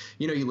home and,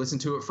 you know, you listen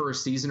to it for a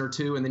season or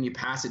two and then you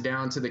pass it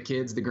down to the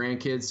kids, the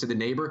grandkids, to the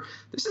neighbor.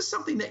 This is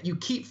something that you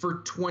keep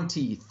for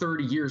 20,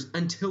 30 years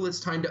until it's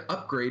time to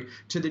upgrade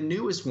to the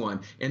newest one.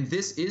 And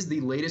this is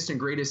the latest and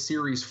greatest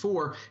Series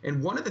 4.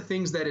 And one of the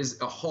things that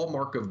is a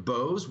hallmark of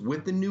Bose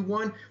with the new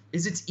one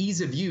is its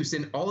ease of use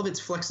and all of its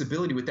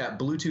flexibility with that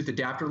Bluetooth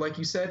adapter, like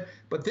you said.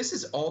 But this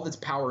is all that's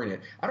power in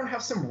it. I don't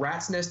have some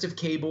rat's nest of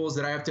cables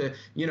that I have to,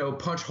 you know,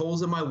 punch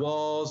holes in my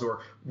walls or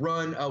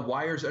run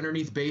wires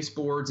underneath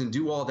baseboards and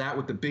do all that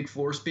with the big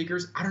floor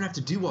speakers. I don't have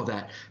to do all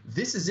that.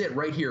 This is it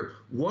right here.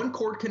 One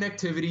cord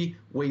connectivity,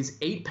 weighs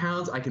 8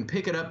 pounds. I can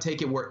pick it up,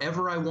 take it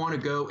wherever I want to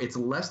go. It's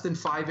less than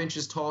 5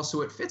 inches tall,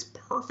 so it fits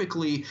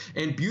perfectly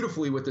and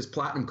beautifully with this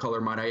platinum color,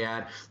 might I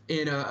add,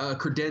 in a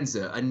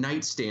credenza, a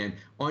nightstand,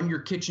 on your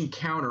kitchen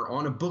counter,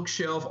 on a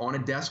bookshelf, on a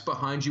desk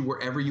behind you,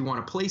 wherever you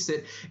want to place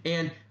it.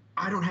 And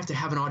I don't have to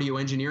have an audio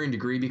engineering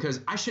degree because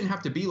I shouldn't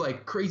have to be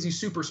like crazy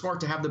super smart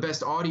to have the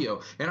best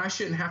audio. And I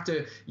shouldn't have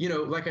to, you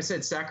know, like I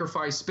said,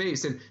 sacrifice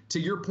space. And to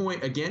your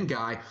point again,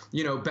 Guy,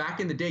 you know, back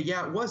in the day,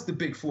 yeah, it was the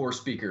big floor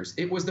speakers.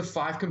 It was the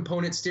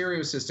 5-component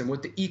stereo system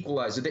with the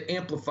equalizer, the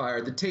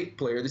amplifier, the tape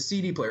player, the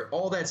CD player,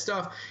 all that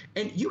stuff.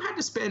 And you had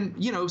to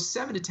spend, you know,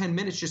 7 to 10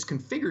 minutes just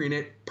configuring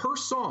it per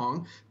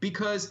song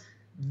because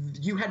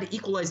you had to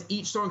equalize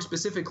each song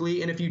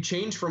specifically, and if you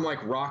change from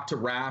like rock to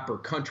rap or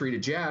country to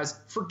jazz,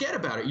 forget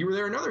about it. You were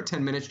there another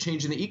 10 minutes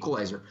changing the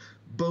equalizer.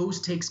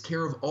 Bose takes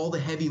care of all the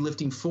heavy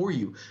lifting for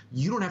you.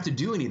 You don't have to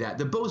do any of that.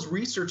 The Bose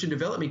research and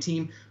development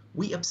team,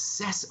 we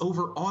obsess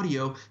over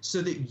audio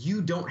so that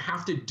you don't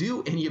have to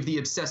do any of the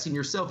obsessing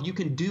yourself. You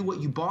can do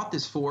what you bought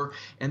this for,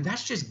 and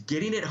that's just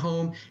getting it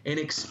home and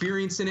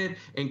experiencing it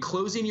and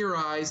closing your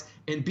eyes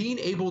and being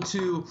able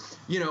to,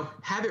 you know,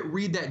 have it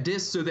read that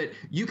disc so that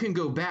you can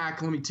go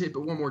back. Let me tip it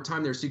one more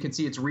time there so you can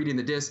see it's reading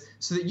the disc,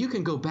 so that you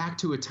can go back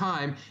to a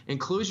time and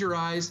close your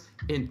eyes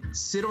and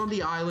sit on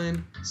the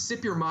island,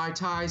 sip your Mai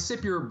Tai,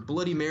 sip your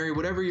Bloody Mary,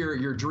 whatever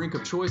your drink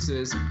of choice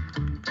is,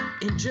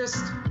 and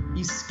just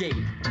escape.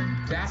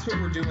 That's what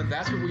we're doing.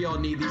 That's what we all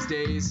need these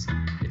days.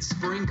 It's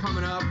spring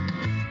coming up.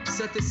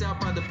 Set this out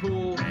by the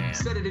pool.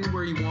 Set it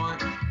anywhere you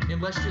want.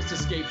 And let's just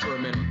escape for a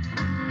minute.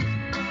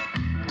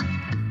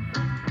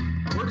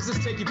 Where does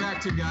this take you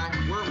back to, Guy?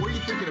 What are you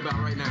thinking about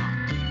right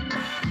now?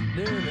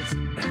 Dude, it's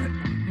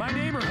my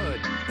neighborhood.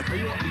 Are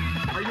you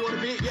on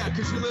a beach? Yeah,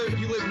 because you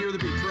live near the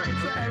beach, right?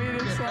 I mean,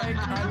 it's like,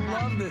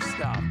 I love this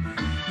stuff.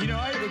 You know,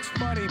 it's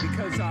funny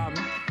because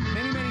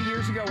many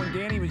years ago when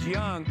Danny was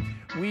young,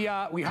 we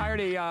hired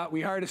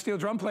a steel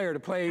drum player to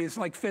play his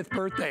like 5th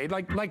birthday,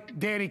 like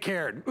Danny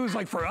cared. It was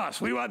like for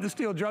us. We wanted the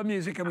steel drum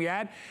music, and we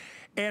had.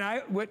 And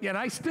I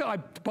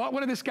bought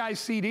one of this guy's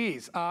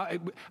CDs.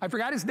 I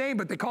forgot his name,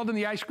 but they called him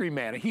the Ice Cream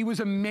Man. He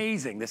was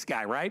amazing, this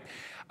guy, right?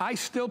 I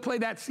still play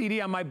that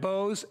CD on my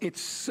Bose.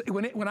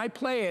 When I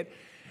play it,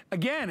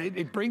 again,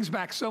 it brings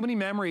back so many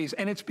memories,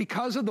 and it's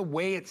because of the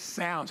way it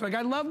sounds. Like,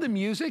 I love the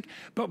music,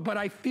 but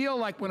I feel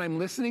like when I'm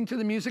listening to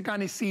the music on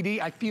his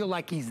CD, I feel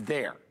like he's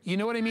there. You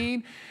know what I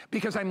mean?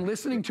 Because I'm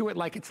listening to it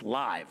like it's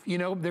live. You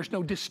know, there's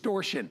no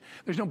distortion.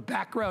 There's no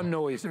background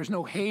noise. There's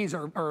no haze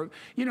or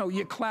you know,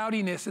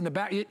 cloudiness in the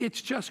back.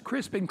 It's just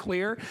crisp and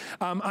clear.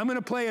 I'm going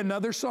to play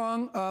another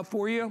song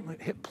for you.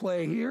 Hit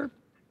play here.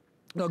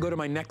 I'll go to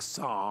my next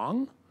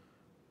song.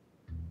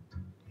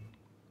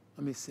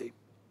 Let me see.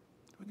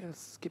 We gotta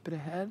skip it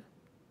ahead.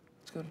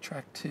 Let's go to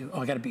track 2.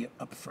 Oh, I gotta be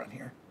up front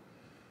here.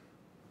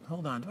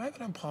 Hold on, do I have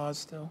it on pause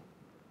still?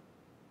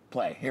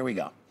 Play, here we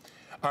go.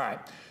 All right,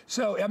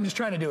 so I'm just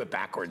trying to do it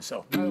backwards,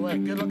 so by the way,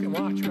 good looking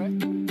watch, right?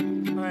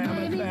 All right,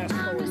 I'm gonna fast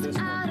forward this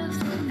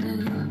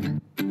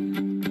one.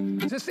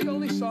 Is this the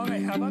only song I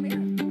have on here?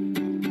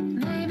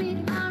 Let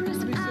me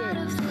see.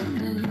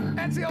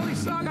 That's the only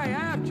song I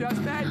have,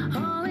 just that.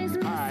 All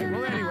right,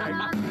 well anyway.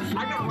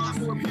 I got a lot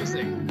more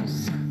music.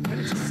 But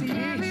it's a CD,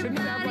 shouldn't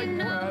it have like,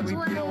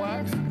 you know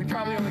what? We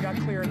probably only got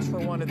clearance for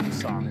one of these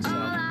songs, so.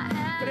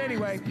 But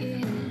anyway,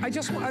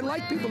 I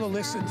like people to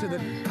listen to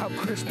how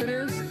crisp it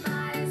is.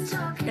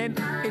 And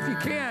if you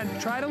can,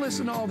 try to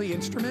listen to all the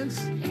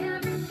instruments. You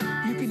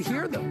can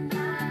hear them,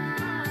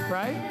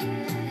 right?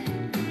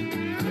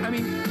 I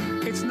mean,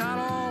 it's not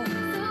all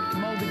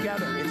mulled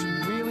together. It's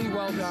really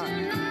well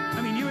done.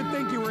 I mean, you would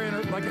think you were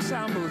in like a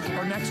sound booth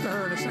or next to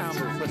her in a sound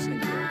booth listening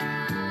to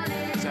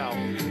it. So.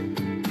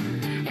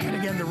 And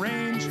again, the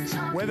range,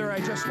 whether I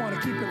just want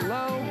to keep it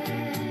low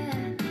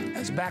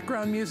as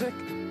background music,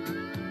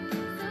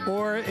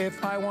 or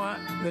if I want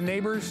the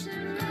neighbors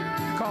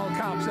to call the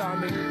cops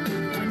on me,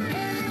 then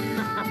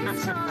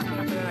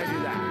I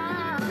do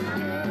that.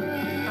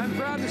 I'm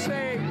proud to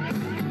say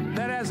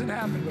that hasn't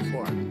happened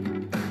before.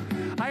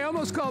 I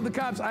almost called the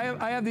cops.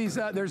 I have these,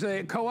 there's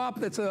a co-op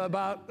that's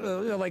about,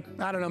 like,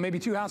 I don't know, maybe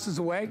 2 houses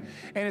away,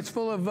 and it's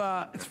full of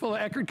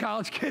Eckerd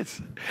College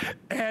kids.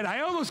 And I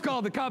almost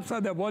called the cops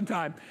on that one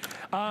time.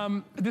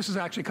 This was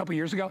actually a couple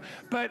years ago.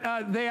 But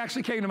they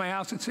actually came to my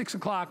house at 6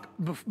 o'clock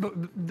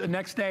the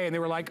next day, and they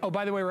were like, oh,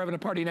 by the way, we're having a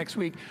party next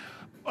week.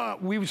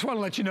 We just want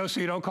to let you know so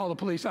you don't call the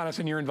police on us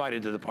and you're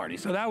invited to the party.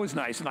 So that was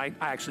nice, and I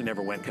actually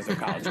never went because they're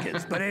college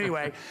kids. But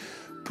anyway.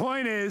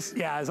 Point is,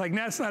 yeah, it's like,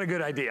 that's not a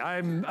good idea.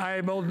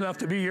 I'm old enough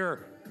to be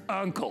your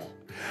uncle.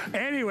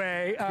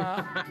 Anyway,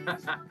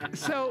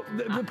 so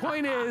the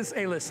point is,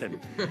 hey, listen,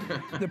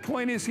 the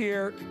point is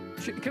here,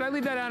 can I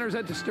leave that on or is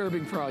that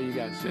disturbing for all you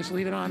guys? Just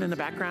leave it on in the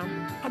background?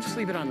 I'll just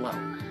leave it on low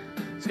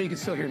so you can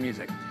still hear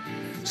music.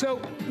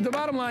 So the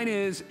bottom line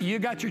is, you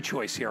got your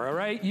choice here, all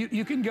right?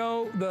 You can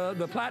go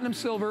the platinum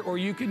silver, or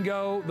you can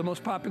go the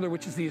most popular,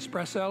 which is the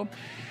espresso.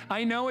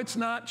 I know it's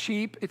not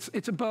cheap.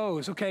 It's a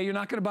Bose, okay? You're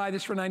not gonna buy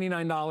this for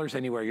 $99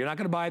 anywhere. You're not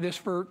gonna buy this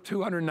for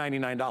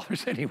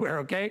 $299 anywhere,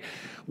 okay?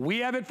 We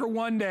have it for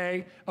one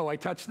day. Oh, I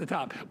touched the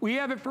top. We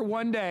have it for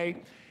one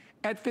day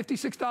at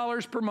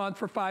 $56 per month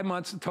for 5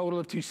 months, a total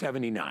of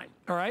 $279.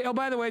 All right. Oh,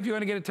 by the way, if you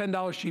want to get it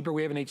 $10 cheaper,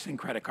 we have an HSN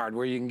credit card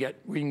where you can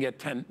get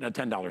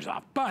 $10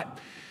 off. But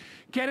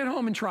get it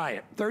home and try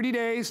it. 30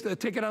 days,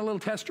 take it on a little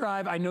test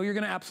drive. I know you're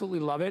going to absolutely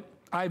love it.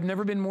 I've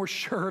never been more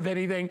sure of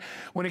anything.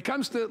 When it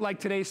comes to like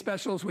today's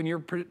specials, when you're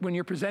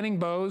presenting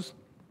Bose,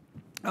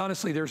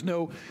 honestly,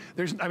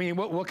 I mean,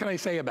 what can I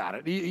say about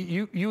it?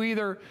 You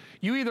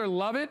either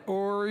love it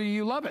or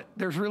you love it.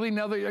 There's really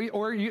another,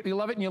 or you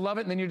love it and you love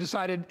it, and then you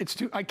decided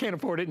I can't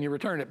afford it, and you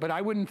return it. But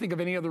I wouldn't think of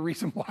any other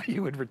reason why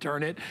you would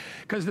return it,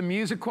 because the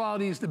music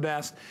quality is the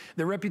best,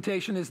 the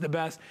reputation is the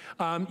best.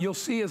 You'll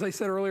see, as I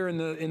said earlier in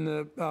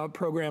the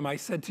program, I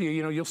said to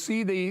you, you'll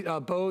see the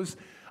Bose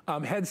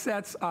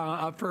headsets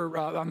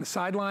on the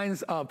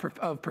sidelines of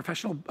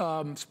professional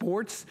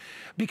sports,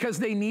 because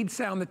they need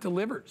sound that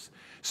delivers.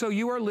 So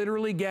you are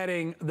literally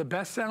getting the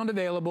best sound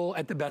available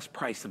at the best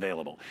price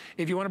available.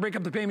 If you want to break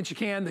up the payments, you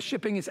can. The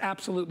shipping is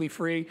absolutely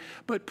free.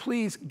 But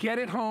please get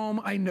it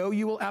home. I know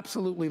you will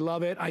absolutely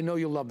love it. I know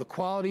you'll love the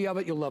quality of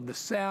it. You'll love the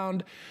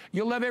sound.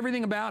 You'll love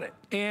everything about it.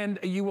 And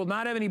you will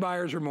not have any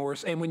buyer's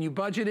remorse. And when you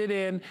budget it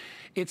in,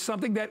 it's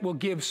something that will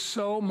give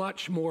so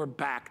much more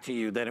back to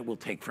you than it will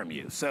take from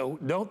you. So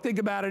don't don't think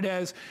about it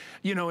as,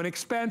 you know, an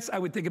expense. I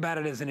would think about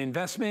it as an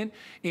investment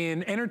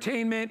in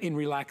entertainment, in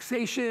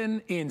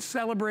relaxation, in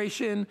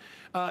celebration,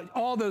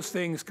 all those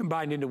things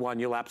combined into one.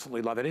 You'll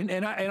absolutely love it.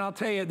 And I'll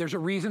tell you, there's a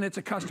reason it's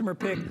a customer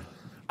pick.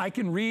 I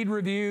can read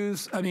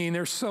reviews. I mean,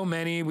 there's so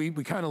many. We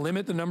kind of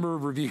limit the number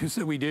of reviews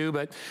that we do,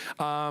 but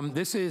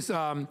this is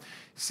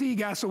C.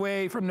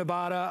 Gasaway from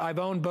Nevada. I've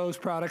owned Bose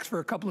products for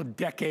a couple of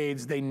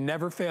decades. They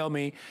never fail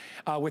me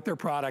with their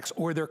products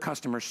or their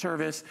customer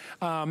service.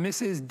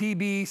 Mrs.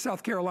 DB,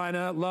 South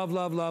Carolina. Love,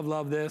 love, love,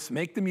 love this.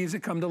 Make the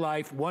music come to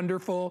life.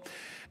 Wonderful.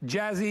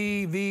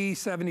 Jazzy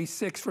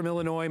V76 from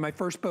Illinois, my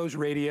first Bose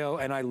radio,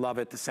 and I love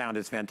it. The sound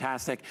is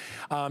fantastic.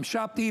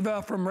 Shop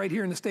Diva from right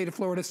here in the state of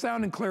Florida.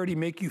 Sound and clarity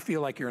make you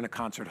feel like you're in a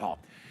concert hall.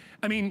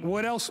 I mean,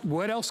 what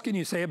else can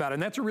you say about it?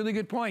 And that's a really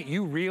good point.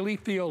 You really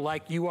feel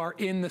like you are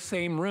in the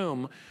same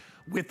room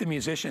with the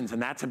musicians,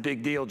 and that's a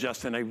big deal,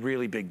 Justin, a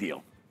really big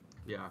deal.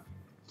 Yeah.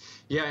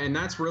 Yeah, and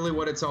that's really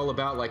what it's all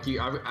about. Like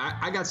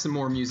I got some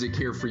more music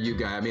here for you,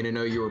 Guy. I mean, I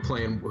know you were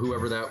playing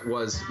whoever that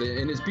was,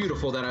 and it's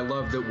beautiful that I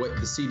love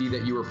the CD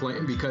that you were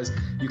playing because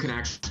you can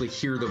actually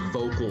hear the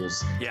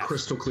vocals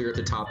crystal clear at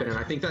the top. And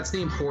I think that's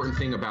the important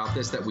thing about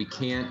this that we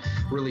can't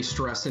really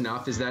stress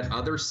enough is that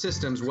other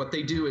systems, what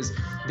they do is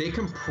they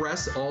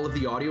compress all of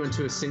the audio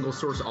into a single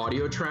source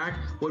audio track.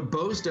 What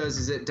Bose does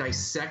is it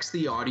dissects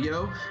the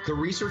audio. The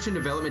research and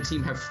development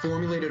team have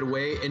formulated a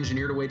way,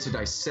 engineered a way to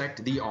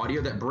dissect the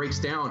audio that breaks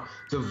down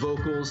the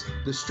vocals,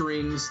 the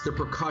strings, the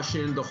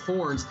percussion, the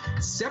horns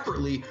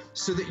separately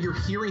so that you're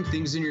hearing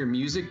things in your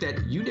music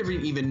that you never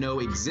even know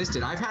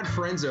existed. I've had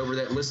friends over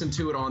that listen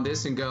to it on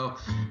this and go,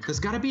 there's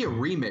got to be a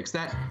remix.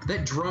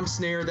 That drum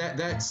snare,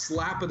 that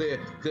slap of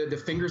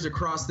the fingers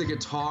across the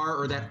guitar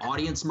or that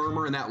audience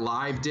murmur and that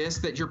live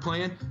disc that you're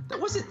playing,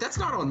 that's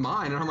not on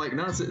mine. And I'm like,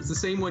 no, it's the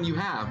same one you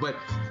have. But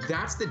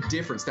that's the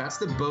difference. That's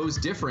the Bose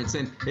difference.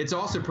 And it's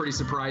also pretty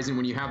surprising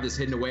when you have this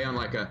hidden away on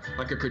like a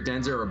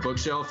credenza or a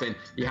bookshelf and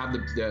you have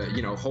the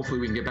you know, hopefully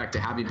we can get back to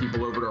having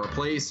people over to our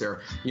place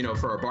or, you know,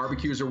 for our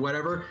barbecues or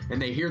whatever,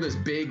 and they hear this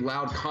big,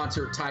 loud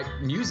concert type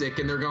music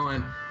and they're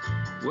going,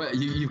 well,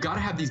 you've got to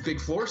have these big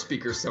floor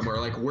speakers somewhere.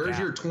 Like, where's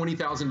your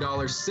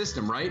 $20,000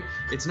 system, right?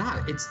 It's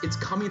not. It's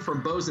coming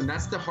from Bose, and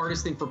that's the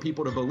hardest thing for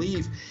people to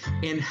believe.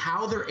 And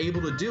how they're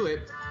able to do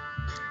it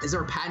is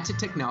our patented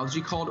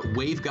technology called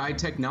waveguide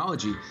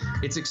technology.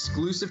 It's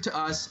exclusive to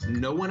us.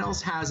 No one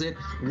else has it.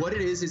 What it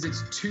is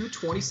it's two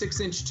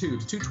 26-inch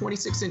tubes, two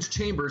 26-inch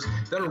chambers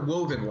that are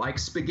woven like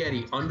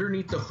spaghetti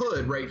underneath the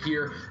hood right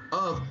here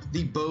of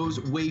the Bose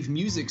Wave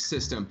Music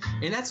System.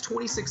 And that's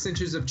 26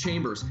 inches of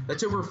chambers.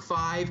 That's over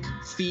 5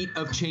 feet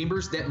of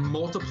chambers that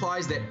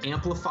multiplies, that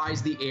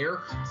amplifies the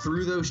air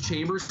through those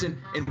chambers.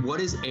 And what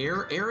is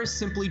air? Air is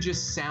simply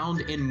just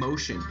sound in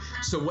motion.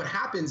 So what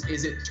happens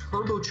is it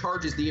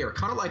turbocharges the air,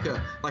 kind of like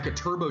a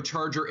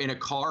turbocharger in a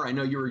car. I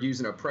know you were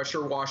using a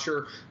pressure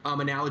washer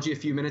analogy a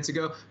few minutes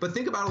ago, but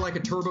think about it like a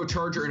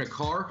turbocharger in a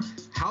car.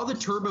 How the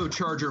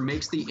turbocharger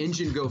makes the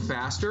engine go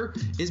faster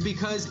is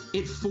because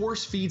it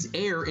force feeds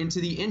air into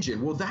the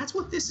engine. Well, that's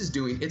what this is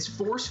doing. It's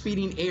force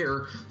feeding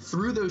air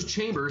through those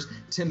chambers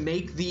to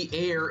make the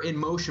air in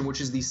motion, which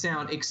is the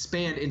sound,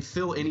 expand and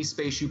fill any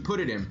space you put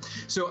it in.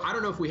 So I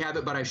don't know if we have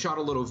it, but I shot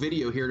a little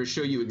video here to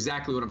show you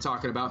exactly what I'm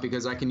talking about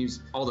because I can use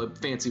all the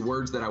fancy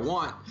words that I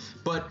want.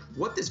 But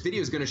what this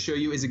video is going to show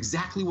you is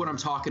exactly what I'm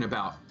talking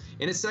about.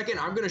 In a second,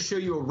 I'm going to show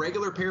you a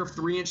regular pair of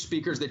 3-inch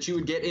speakers that you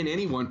would get in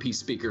any one-piece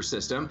speaker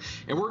system.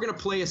 And we're going to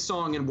play a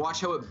song and watch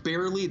how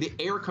the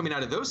air coming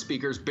out of those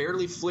speakers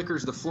barely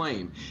flickers the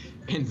flame.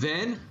 And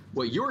then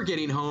what you're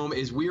getting home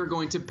is we are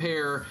going to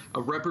pair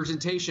a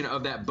representation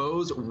of that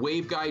Bose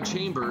waveguide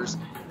chambers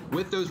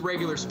with those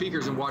regular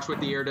speakers and watch what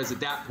the air does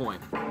at that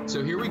point.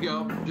 So here we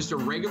go, just a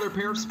regular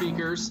pair of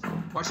speakers.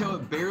 Watch how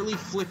it barely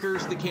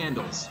flickers the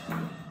candles.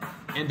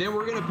 And then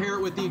we're gonna pair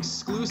it with the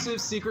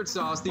exclusive secret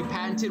sauce, the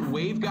patented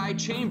waveguide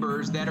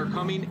chambers that are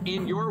coming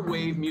in your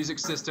Wave music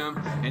system.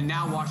 And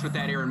now watch what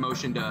that air in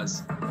motion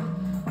does.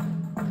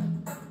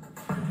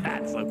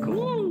 That's so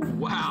cool. Woo,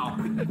 wow.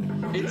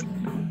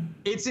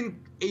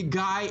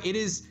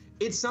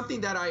 It's something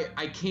that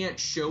I can't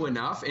show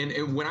enough.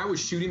 And when I was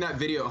shooting that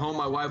video at home,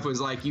 my wife was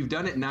like, you've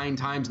done it 9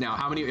 times now.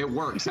 It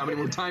works. How many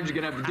more times are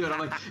you gonna have to do it? I'm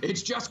like,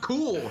 it's just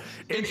cool.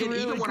 And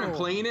really even when I'm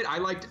playing it, I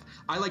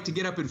like to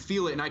get up and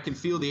feel it, and I can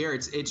feel the air.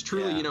 It's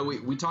truly, you know,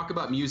 we talk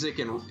about music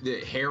and the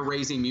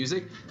hair-raising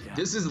music. Yeah.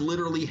 This is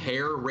literally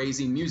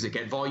hair-raising music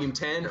at volume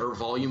 10 or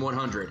volume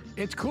 100.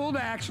 It's cool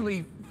to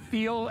actually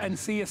feel and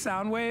see a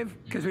sound wave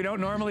because we don't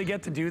normally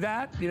get to do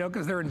that, you know,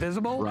 because they're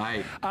invisible.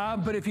 Right.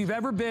 But if you've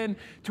ever been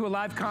to a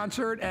live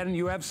concert and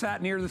you have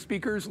sat near the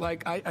speakers,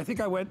 like I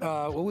think I went,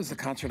 what was the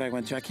concert I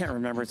went to? I can't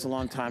remember. It's a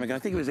long time ago. I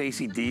think it was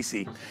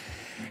AC/DC.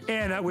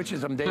 and which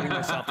is, I'm dating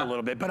myself a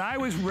little bit, but I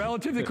was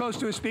relatively close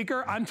to a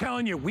speaker. I'm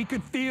telling you, we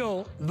could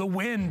feel the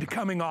wind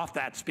coming off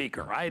that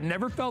speaker. I had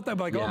never felt that,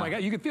 like, oh my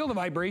God, you could feel the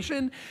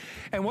vibration.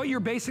 And what you're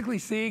basically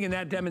seeing in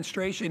that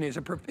demonstration is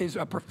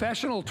a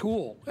professional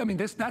tool. I mean,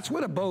 that's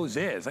what a Bose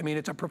is. I mean,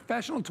 it's a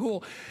professional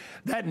tool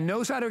that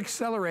knows how to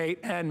accelerate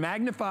and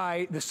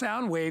magnify the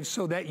sound waves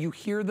so that you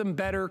hear them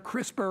better,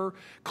 crisper,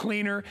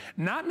 cleaner,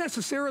 not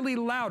necessarily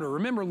louder.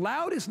 Remember,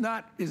 loud is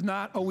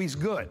not always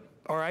good,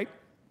 all right?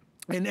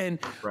 And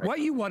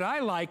right. what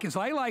I like is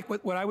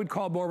what I would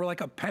call more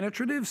like a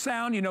penetrative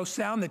sound, you know,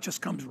 sound that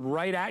just comes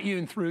right at you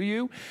and through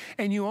you,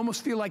 and you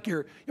almost feel like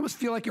you're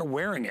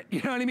wearing it.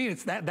 You know what I mean?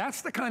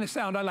 That's the kind of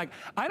sound I like.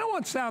 I don't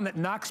want sound that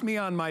knocks me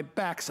on my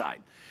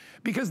backside,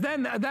 because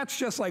then that's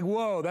just like,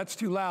 whoa, that's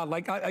too loud.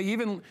 Like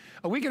even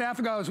a week and a half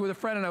ago, I was with a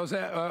friend, and I was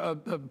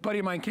a buddy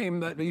of mine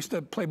came that I used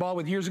to play ball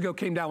with years ago,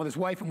 came down with his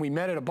wife, and we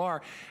met at a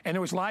bar, and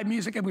there was live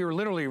music, and we were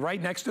literally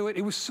right next to it.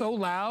 It was so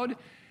loud,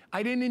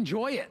 I didn't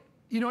enjoy it.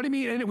 You know what I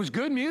mean? And it was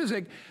good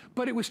music,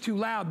 but it was too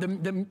loud.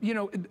 You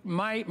know,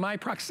 my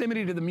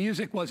proximity to the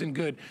music wasn't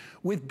good.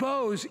 With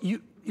Bose,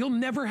 you'll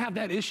never have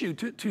that issue.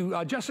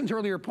 To Justin's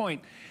earlier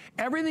point,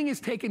 everything is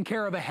taken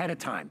care of ahead of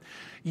time.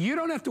 You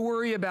don't have to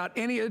worry about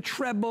any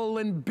treble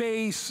and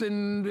bass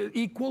and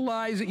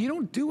equalize. You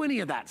don't do any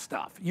of that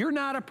stuff. You're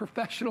not a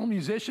professional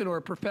musician or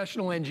a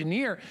professional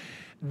engineer.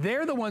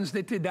 They're the ones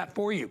that did that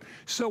for you.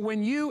 So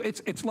when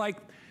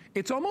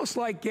it's almost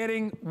like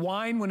getting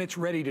wine when it's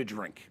ready to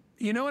drink.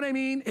 You know what I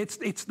mean? It's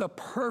the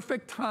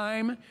perfect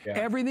time. Yeah.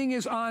 Everything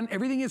is on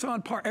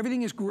par.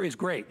 Everything is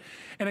great.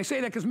 And I say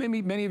that because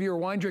many of you are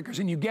wine drinkers,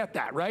 and you get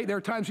that, right? There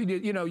are times when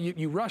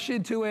you rush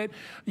into it.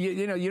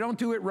 You don't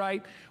do it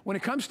right. When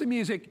it comes to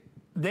music,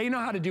 they know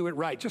how to do it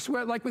right. Just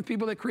like with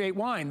people that create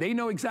wine, they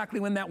know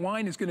exactly when that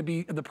wine is going to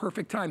be the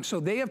perfect time.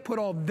 So they have put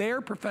all their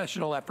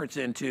professional efforts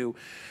into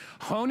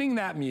honing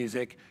that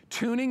music,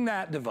 tuning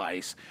that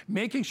device,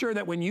 making sure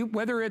that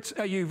whether it's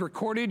you've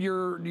recorded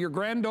your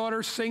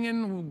granddaughter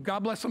singing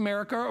God Bless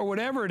America or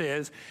whatever it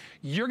is,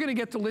 you're going to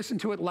get to listen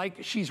to it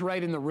like she's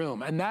right in the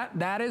room. And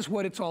that is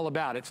what it's all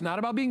about. It's not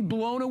about being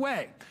blown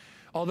away.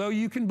 Although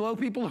you can blow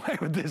people away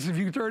with this if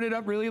you turn it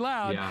up really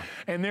loud,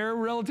 and they're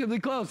relatively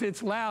close.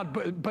 It's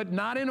loud, but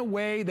not in a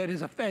way that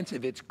is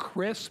offensive. It's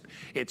crisp,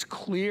 it's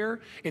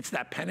clear, it's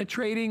that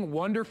penetrating,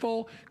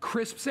 wonderful,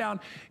 crisp sound.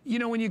 You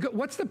know, when you go,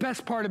 what's the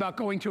best part about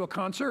going to a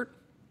concert?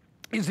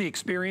 Is the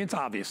experience,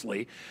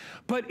 obviously,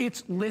 but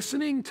it's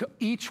listening to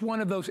each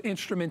one of those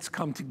instruments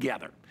come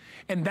together.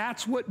 And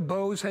that's what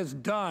Bose has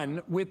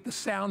done with the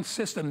sound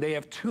system. They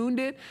have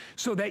tuned it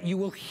so that you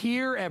will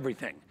hear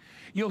everything.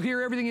 You'll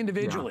hear everything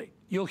individually. Yeah.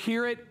 You'll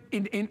hear it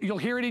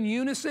in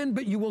unison,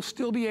 but you will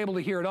still be able to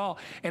hear it all.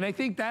 And I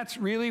think that's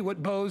really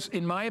what Bose,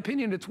 in my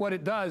opinion, it's what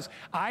it does.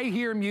 I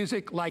hear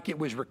music like it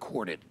was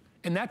recorded.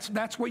 And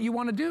that's what you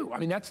want to do. I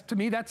mean, to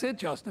me, that's it,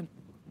 Justin.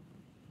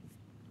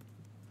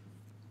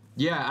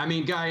 Yeah, I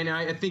mean, Guy, and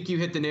I think you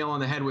hit the nail on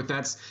the head with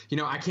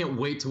I can't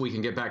wait till we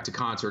can get back to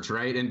concerts,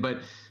 right? But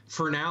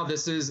for now,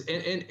 this is,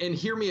 and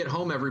hear me at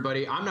home,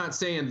 everybody, I'm not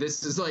saying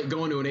this is like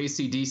going to an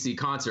AC/DC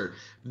concert,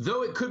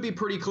 though it could be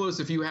pretty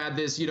close if you had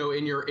this,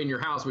 in your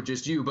house with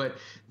just you. But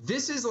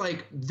this is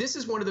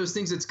one of those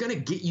things that's going to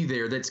get you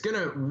there, that's going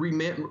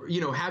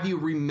to have you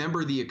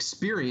remember the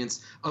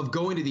experience of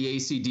going to the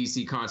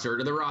AC/DC concert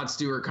or the Rod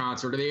Stewart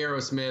concert or the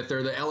Aerosmith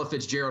or the Ella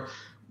Fitzgerald.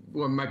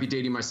 Well, I might be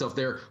dating myself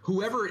there.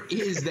 Whoever it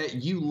is that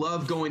you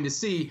love going to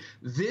see,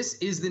 this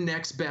is the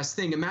next best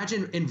thing.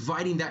 Imagine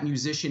inviting that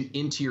musician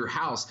into your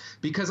house,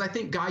 because I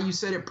think, Guy, you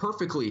said it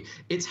perfectly.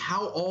 It's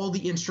how all the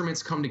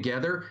instruments come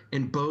together,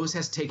 and Bose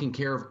has taken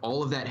care of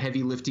all of that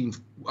heavy lifting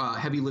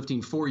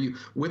for you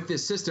with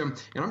this system.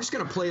 And I'm just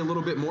going to play a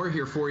little bit more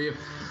here for you.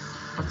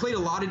 I've played a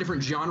lot of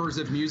different genres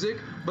of music,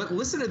 but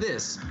listen to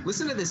this.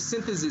 Listen to this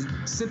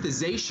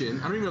synthesization.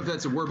 I don't even know if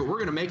that's a word, but we're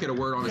going to make it a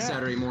word on a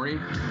Saturday morning.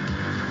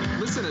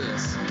 Listen to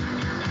this.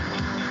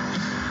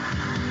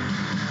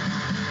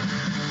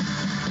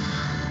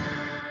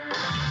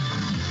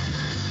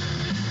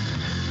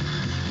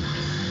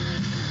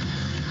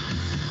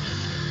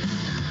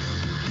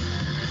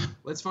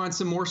 Let's find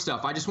some more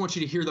stuff. I just want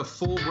you to hear the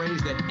full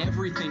range, that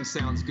everything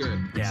sounds good.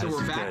 Yeah, so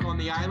we're back on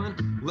the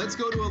island. Let's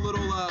go to a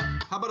little,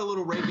 how about a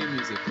little reggae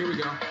music? Here we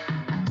go.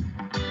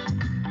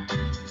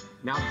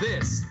 Now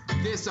this,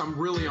 I'm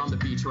really on the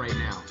beach right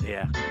now.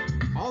 Yeah.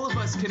 All of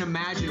us can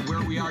imagine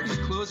where we are.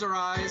 Just close our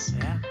eyes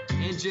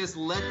and just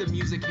let the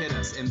music hit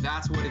us. And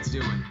that's what it's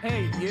doing.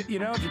 Hey, if you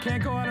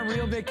can't go on a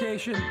real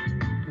vacation,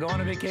 go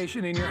on a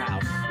vacation in your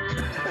house,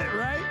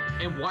 right?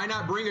 And why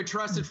not bring a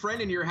trusted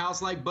friend into your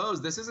house like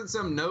Bose? This isn't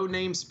some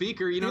no-name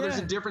speaker. There's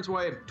a difference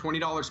why a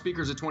 $20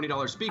 speaker is a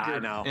 $20 speaker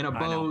and a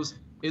Bose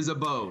is a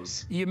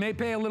Bose. You may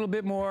pay a little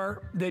bit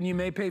more than you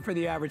may pay for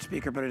the average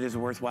speaker, but it is a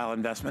worthwhile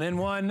investment. And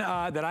one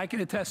that I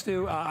can attest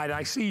to, and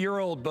I see your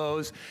old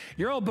Bose.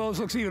 Your old Bose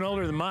looks even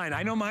older than mine.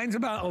 I know mine's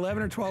about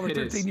 11 or 12 or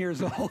 13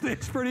 years old.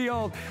 It's pretty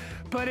old,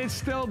 but it's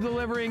still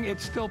delivering.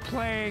 It's still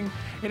playing.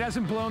 It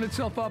hasn't blown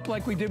itself up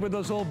like we did with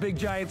those old big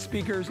giant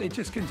speakers. It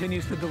just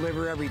continues to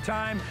deliver every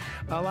time.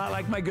 A lot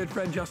like my good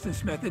friend Justin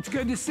Smith. It's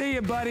good to see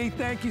you, buddy.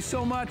 Thank you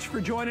so much for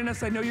joining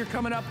us. I know you're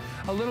coming up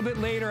a little bit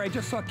later. I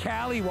just saw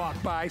Callie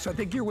walk by, so I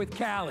think you're with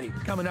Callie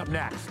coming up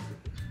next,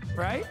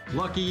 right?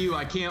 Lucky you.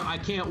 I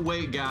can't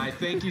wait, Guy.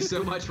 Thank you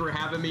so much for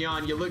having me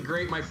on. You look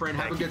great, my friend.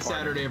 Have a good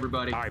Saturday,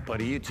 everybody. All right,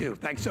 buddy, you too.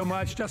 Thanks so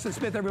much. Justin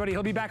Smith, everybody.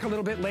 He'll be back a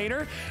little bit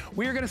later.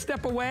 We are going to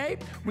step away.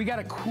 We got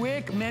a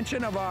quick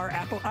mention of our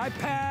Apple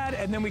iPad,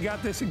 and then we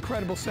got this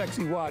incredible,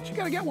 sexy watch. You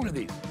got to get one of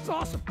these. It's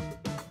awesome.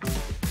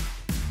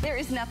 There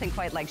is nothing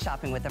quite like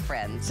shopping with a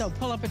friend. So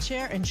pull up a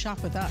chair and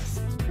shop with us.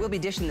 We'll be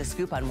dishing the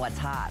scoop on what's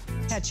hot.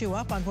 Catch you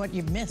up on what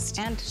you've missed.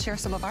 And share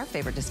some of our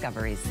favorite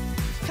discoveries.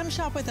 Come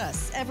shop with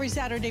us every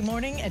Saturday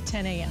morning at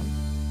 10 a.m.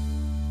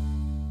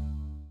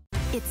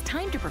 It's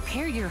time to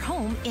prepare your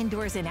home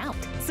indoors and out.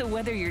 So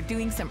whether you're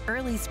doing some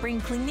early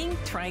spring cleaning,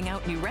 trying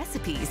out new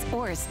recipes,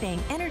 or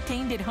staying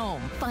entertained at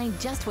home, find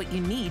just what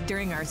you need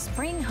during our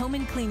Spring Home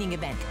and Cleaning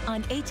event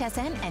on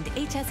HSN and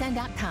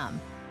hsn.com.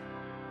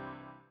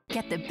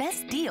 Get the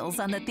best deals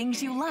on the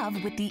things you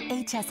love with the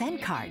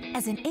HSN card.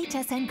 As an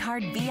HSN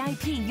card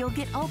VIP, you'll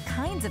get all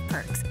kinds of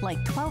perks, like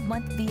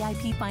 12-month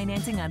VIP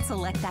financing on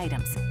select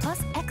items,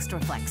 plus extra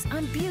flex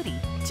on beauty,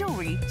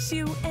 jewelry,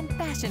 shoe, and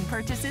fashion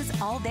purchases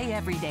all day,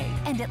 every day.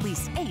 And at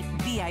least 8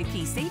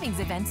 VIP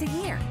savings events a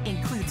year.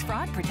 Includes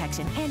fraud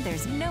protection, and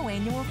there's no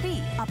annual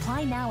fee.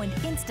 Apply now and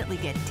instantly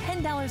get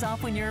 $10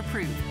 off when you're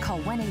approved. Call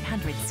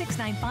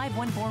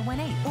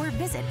 1-800-695-1418 or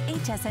visit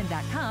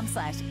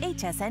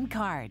hsn.com/HSN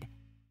card.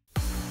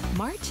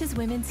 March is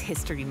Women's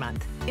History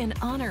Month. In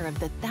honor of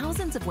the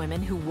thousands of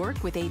women who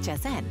work with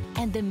HSN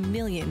and the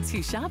millions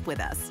who shop with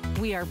us,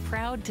 we are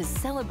proud to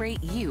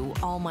celebrate you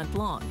all month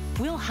long.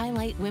 We'll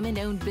highlight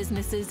women-owned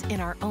businesses in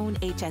our own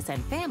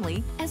HSN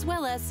family, as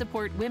well as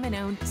support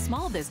women-owned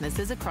small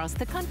businesses across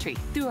the country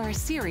through our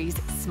series,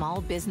 Small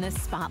Business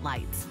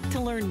Spotlights. To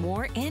learn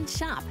more and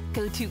shop,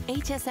 go to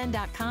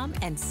hsn.com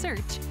and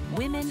search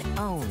Women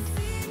Owned.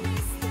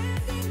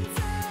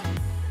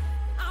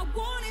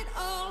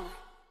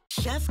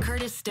 Chef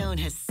Curtis Stone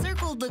has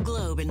circled the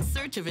globe in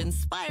search of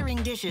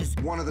inspiring dishes.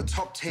 One of the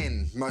top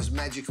 10 most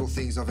magical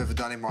things I've ever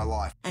done in my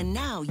life. And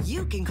now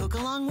you can cook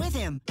along with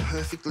him.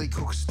 Perfectly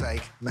cooked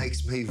steak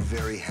makes me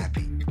very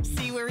happy.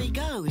 See where he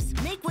goes,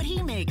 make what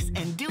he makes,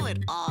 and do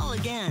it all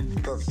again.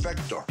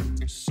 Perfecto.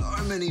 So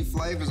many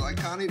flavors, I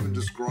can't even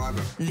describe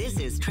it. This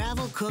is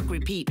Travel, Cook,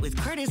 Repeat with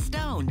Curtis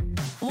Stone.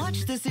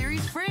 Watch the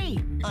series free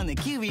on the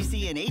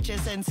QVC and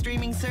HSN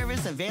streaming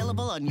service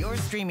available on your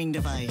streaming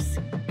device.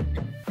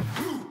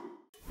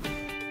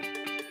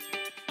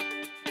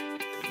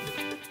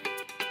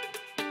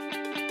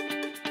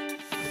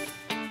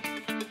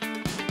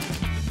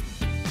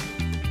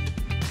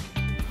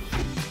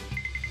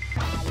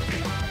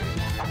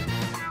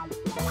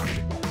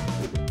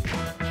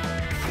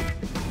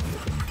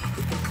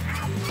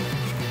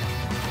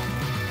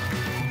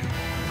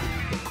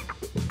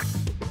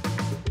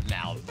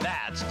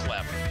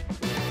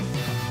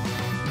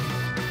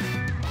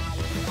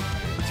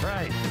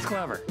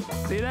 Clever.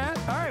 See that?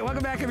 All right,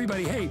 welcome back,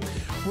 everybody. Hey,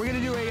 we're going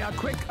to do a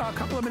quick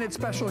couple of minute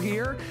special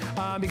here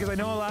because I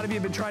know a lot of you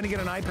have been trying to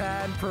get an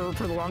iPad for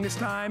the longest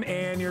time,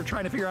 and you're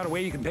trying to figure out a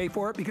way you can pay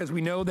for it because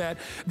we know that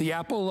the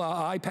Apple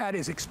iPad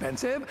is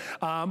expensive.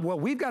 Well,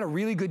 we've got a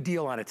really good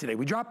deal on it today.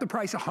 We dropped the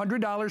price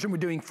 $100 and we're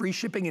doing free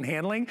shipping and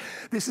handling.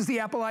 This is the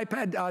Apple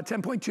iPad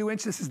 10.2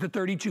 inch. This is the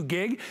 32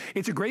 gig.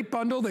 It's a great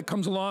bundle that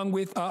comes along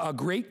with a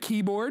great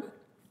keyboard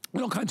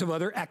and all kinds of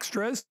other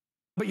extras.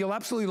 But you'll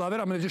absolutely love it.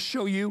 I'm going to just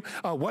show you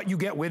what you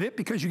get with it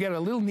because you get a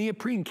little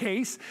neoprene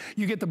case.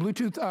 You get the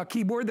Bluetooth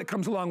keyboard that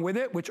comes along with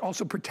it, which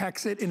also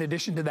protects it in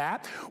addition to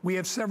that. We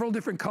have several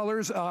different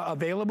colors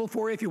available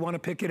for you if you want to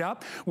pick it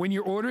up. When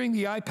you're ordering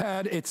the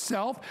iPad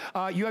itself,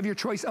 you have your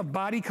choice of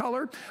body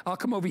color. I'll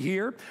come over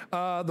here.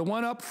 The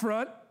one up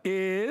front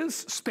is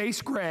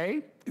space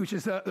gray, which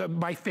is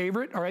my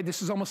favorite. All right,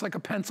 this is almost like a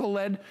pencil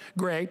lead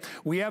gray.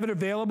 We have it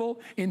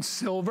available in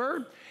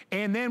silver,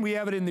 and then we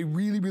have it in the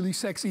really, really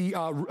sexy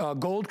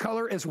gold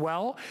color as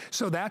well.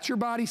 So that's your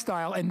body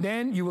style, and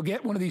then you will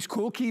get one of these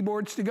cool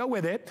keyboards to go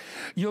with it.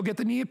 You'll get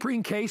the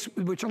neoprene case,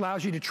 which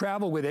allows you to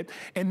travel with it,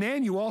 and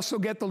then you also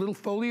get the little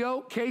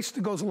folio case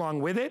that goes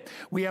along with it.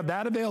 We have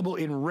that available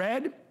in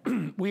red.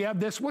 We have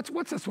this,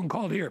 what's this one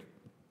called here?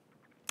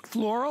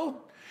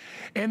 Floral.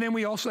 And then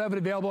we also have it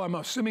available, I'm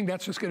assuming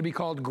that's just gonna be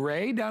called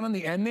gray down on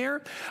the end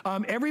there.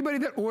 Everybody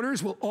that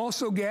orders will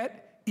also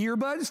get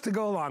earbuds to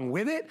go along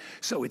with it.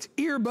 So it's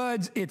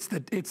earbuds, it's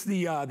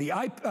the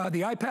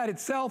iPad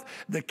itself,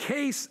 the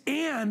case,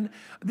 and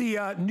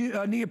the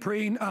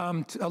neoprene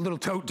a little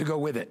tote to go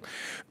with it.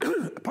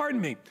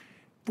 Pardon me,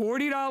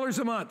 $40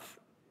 a month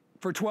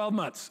for 12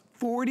 months.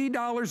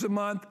 $40 a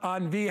month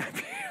on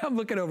VIP. I'm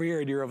looking over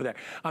here and you're over there.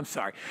 I'm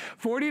sorry.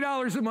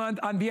 $40 a month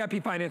on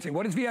VIP financing.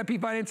 What is VIP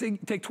financing?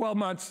 Take 12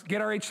 months, get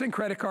our HSN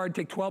credit card,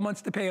 take 12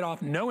 months to pay it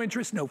off. No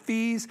interest, no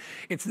fees.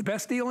 It's the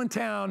best deal in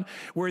town.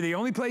 We're the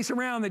only place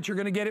around that you're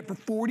gonna get it for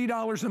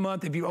 $40 a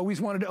month. If you always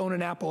wanted to own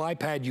an Apple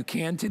iPad, you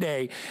can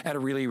today at a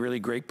really, really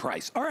great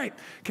price. All right,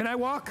 can I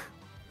walk?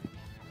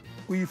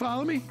 Will you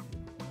follow me?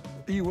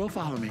 You will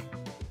follow me.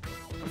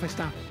 If I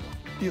stop,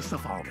 you'll still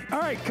follow me. All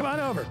right, come on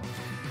over.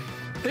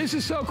 This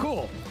is so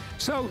cool.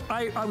 So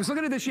I was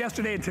looking at this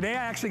yesterday, and today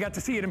I actually got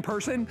to see it in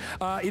person.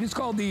 It is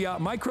called the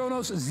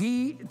Micronos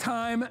Z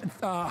Time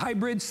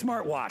Hybrid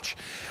Smartwatch.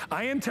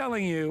 I am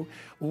telling you,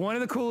 one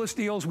of the coolest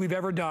deals we've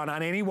ever done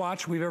on any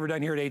watch we've ever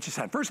done here at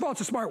HSN. First of all,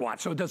 it's a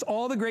smartwatch, so it does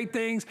all the great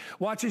things,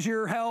 watches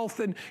your health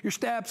and your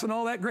steps and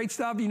all that great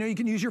stuff. You know, you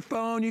can use your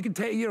phone, you can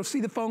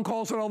see the phone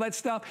calls and all that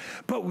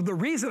stuff. But the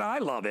reason I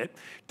love it,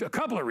 a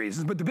couple of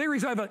reasons, but the big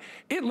reason I love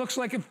it looks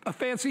like a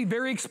fancy,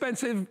 very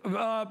expensive,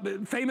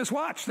 famous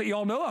watch that you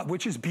all know of,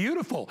 which is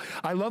beautiful.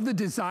 I love the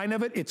design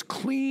of it. It's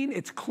clean,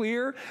 it's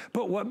clear,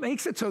 but what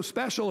makes it so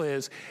special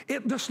is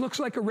it just looks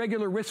like a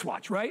regular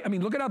wristwatch, right? I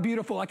mean, look at how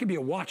beautiful. I could be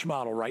a watch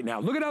model right now.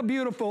 Look at how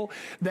beautiful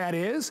that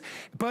is.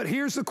 But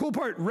here's the cool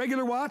part.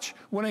 Regular watch,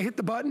 when I hit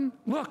the button,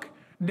 look.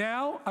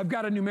 Now I've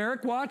got a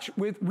numeric watch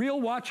with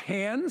real watch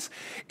hands.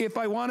 If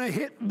I want to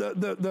hit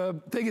the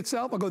thing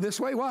itself, I'll go this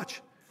way,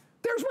 watch.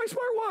 There's my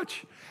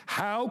smartwatch.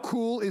 How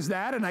cool is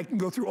that? And I can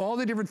go through all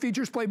the different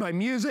features, play my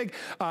music,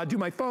 do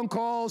my phone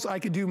calls, I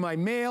could do my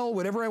mail,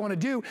 whatever I want to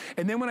do.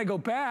 And then when I go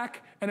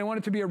back and I want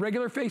it to be a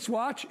regular face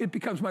watch, it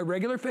becomes my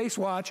regular face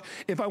watch.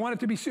 If I want it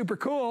to be super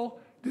cool,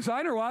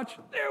 designer watch,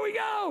 there we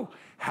go.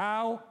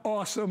 How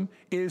awesome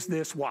is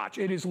this watch?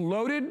 It is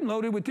loaded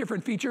with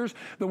different features.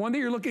 The one that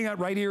you're looking at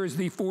right here is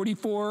the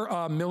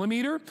 44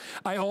 millimeter.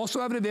 I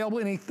also have it available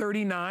in a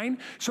 39.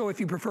 So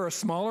if you prefer a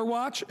smaller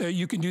watch,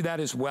 you can do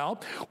that as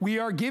well. We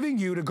are giving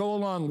you, to go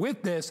along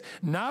with this,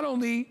 not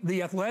only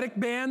the athletic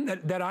band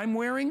that I'm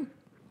wearing,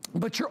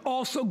 but you're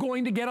also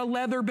going to get a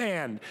leather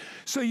band.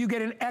 So you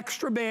get an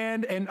extra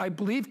band, and I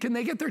believe, can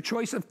they get their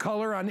choice of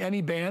color on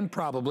any band?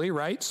 Probably,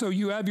 right? So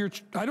you have your,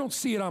 I don't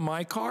see it on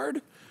my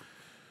card.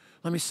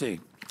 Let me see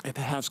if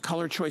it has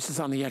color choices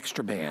on the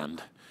extra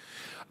band.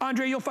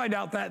 Andre, you'll find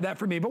out that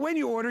for me. But when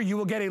you order, you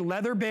will get a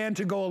leather band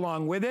to go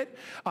along with it.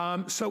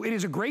 So it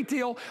is a great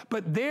deal,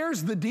 but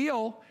there's the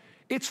deal.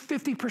 It's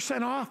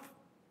 50% off.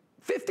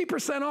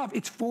 50% off.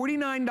 It's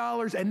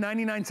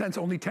 $49.99,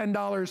 only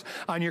 $10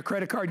 on your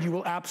credit card. You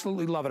will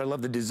absolutely love it. I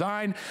love the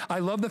design. I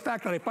love the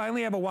fact that I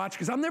finally have a watch,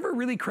 because I'm never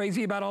really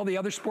crazy about all the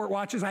other sport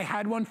watches. I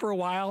had one for a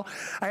while.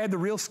 I had the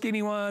real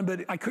skinny one,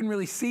 but I couldn't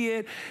really see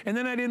it. And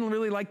then I didn't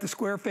really like the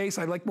square face.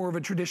 I like more of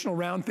a traditional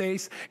round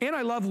face. And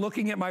I love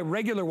looking at my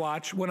regular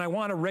watch when I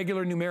want a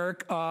regular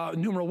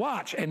numeral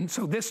watch. And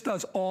so this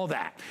does all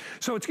that.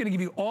 So it's going to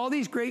give you all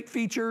these great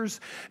features.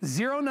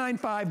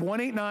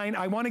 095189.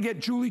 I want to get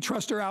Julie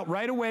Truster out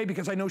right away,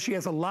 because I know she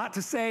has a lot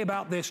to say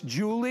about this.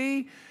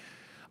 Julie,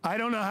 I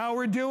don't know how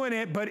we're doing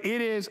it, but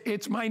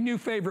it's my new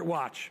favorite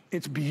watch.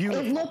 It's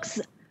beautiful. It looks,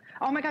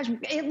 oh my gosh,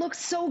 it looks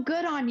so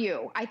good on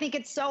you. I think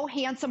it's so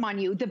handsome on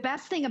you. The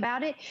best thing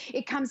about it,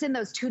 it comes in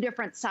those two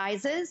different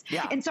sizes.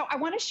 Yeah. And so I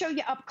want to show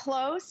you up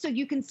close so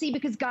you can see,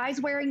 because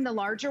Guy's wearing the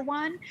larger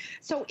one.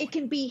 So it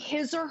can be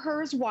his or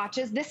hers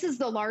watches. This is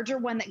the larger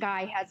one that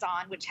Guy has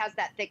on, which has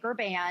that thicker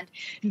band.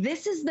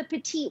 This is the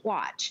petite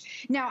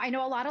watch. Now, I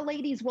know a lot of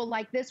ladies will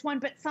like this one,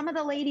 but some of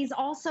the ladies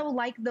also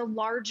like the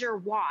larger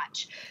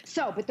watch.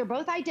 So, but they're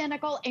both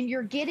identical, and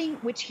you're getting,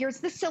 which here's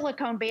the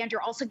silicone band,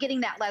 you're also getting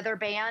that leather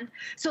band.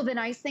 So the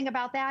nice thing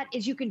about that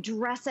is you can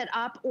dress it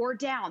up or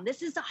down.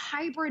 This is a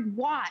hybrid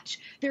watch.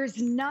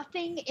 There's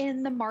nothing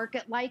in the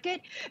market like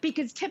it,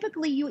 because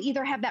typically you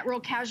either have that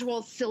real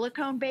casual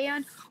silicone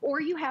band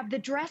or you have the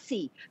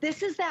dressy.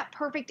 This is that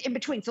perfect in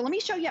between. So let me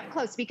show you up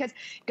close, because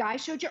Guy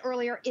showed you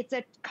earlier, it's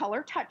a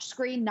color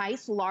touchscreen,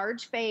 nice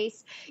large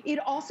face. It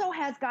also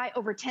has, Guy,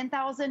 over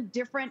 10,000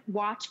 different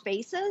watch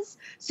faces,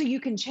 so you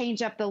can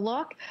change up the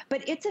look,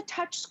 but it's a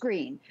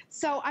touchscreen.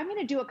 So I'm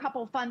going to do a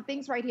couple fun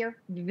things right here.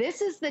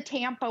 This is the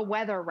Tampa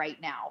weather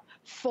right now.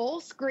 Full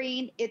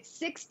screen. It's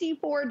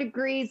 64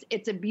 degrees.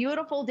 It's a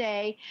beautiful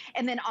day.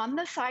 And then on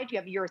the side, you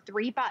have your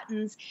 3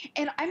 buttons.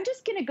 And I'm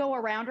just going to go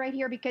around right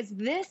here, because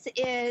this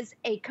is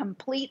a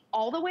complete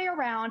all the way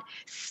around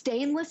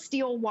stainless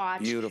steel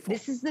watch. Beautiful.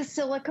 This is the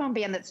silicone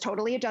band that's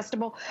totally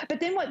adjustable. But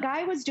then what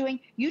Guy was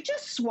doing, you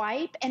just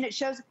swipe and it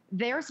shows,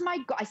 there's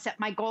I set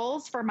my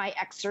goals for my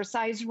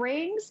exercise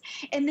rings.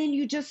 And then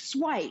you just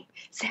swipe.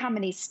 So how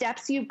many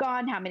steps you've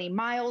gone, how many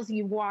miles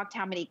you've walked,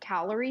 how many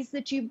calories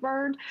that you've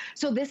burned.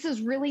 So this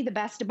is really the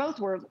best of both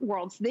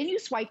worlds. Then you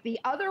swipe the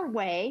other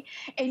way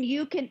and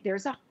you can,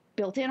 there's a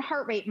built-in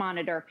heart rate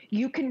monitor.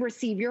 You can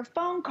receive your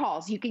phone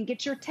calls. You can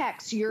get your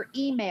texts, your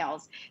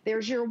emails.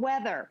 There's your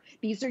weather.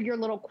 These are your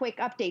little quick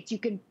updates. You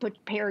can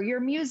pair your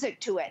music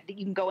to it.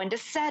 You can go into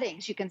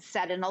settings. You can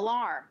set an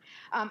alarm.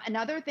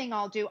 Another thing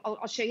I'll do,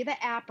 I'll show you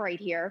the app right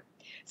here.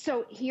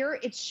 So here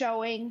it's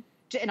showing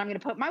and I'm going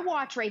to put my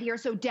watch right here.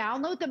 So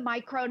download the My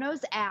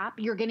Chronos app.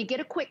 You're going to get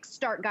a quick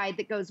start guide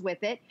that goes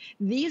with it.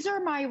 These are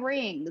my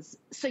rings.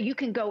 So you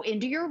can go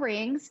into your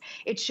rings.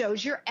 It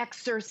shows your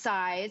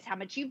exercise, how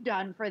much you've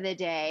done for the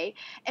day.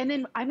 And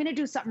then I'm going to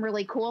do something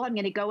really cool. I'm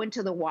going to go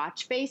into the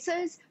watch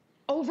faces.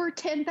 Over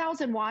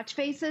 10,000 watch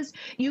faces.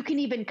 You can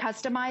even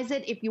customize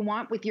it if you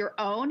want with your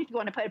own, if you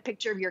want to put a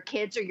picture of your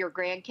kids or your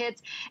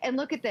grandkids. And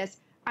look at this.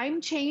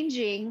 I'm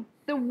changing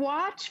the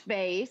watch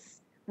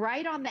face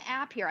right on the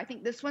app here. I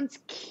think this one's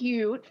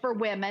cute for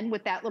women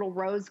with that little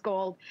rose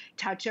gold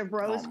touch of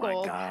rose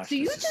gold. Gosh, so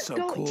you just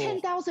go cool.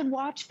 10,000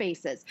 watch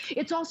faces.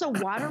 It's also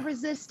water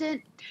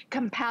resistant,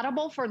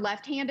 compatible for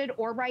left-handed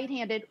or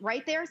right-handed.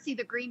 Right there, see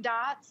the green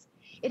dots?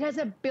 It has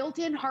a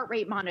built-in heart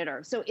rate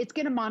monitor. So it's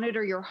going to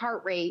monitor your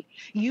heart rate.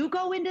 You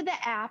go into the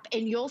app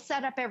and you'll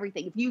set up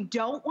everything. If you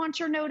don't want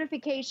your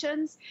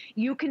notifications,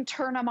 you can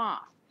turn them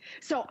off.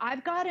 So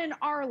I've got an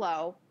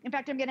Arlo. In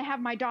fact, I'm going to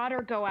have my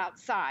daughter go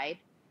outside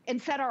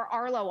and set our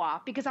Arlo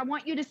off because I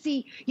want you to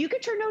see, you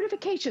get your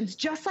notifications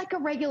just like a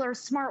regular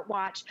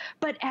smartwatch,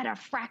 but at a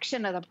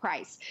fraction of the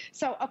price.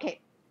 So, okay.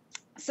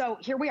 So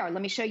here we are.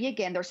 Let me show you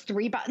again. There's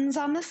 3 buttons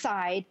on the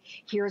side.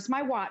 Here's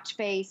my watch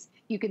face.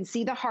 You can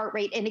see the heart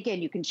rate. And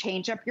again, you can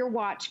change up your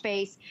watch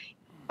face.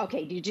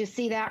 Okay, did you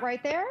see that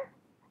right there?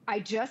 I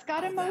just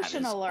got a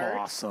motion alert.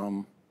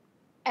 Awesome.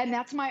 And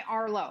that's my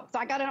Arlo. So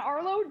I got an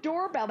Arlo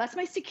doorbell. That's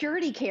my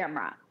security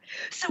camera.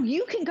 So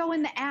you can go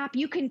in the app,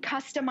 you can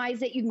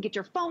customize it. You can get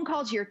your phone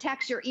calls, your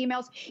texts, your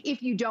emails.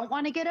 If you don't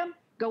want to get them,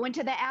 go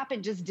into the app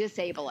and just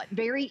disable it.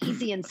 Very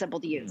easy and simple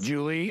to use.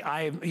 Julie,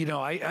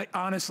 I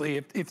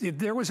honestly, if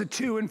there was a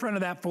 2 in front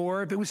of that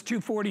 4, if it was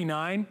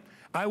 $249,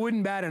 I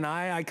wouldn't bat an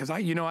eye because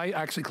I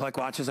actually collect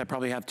watches. I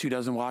probably have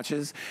 24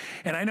 watches,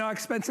 and I know how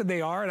expensive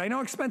they are, and I know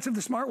how expensive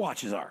the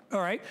smartwatches are. All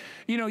right,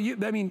 you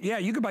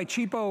could buy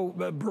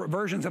cheapo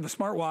versions of a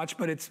smartwatch,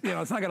 but it's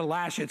not going to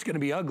last you. It's going to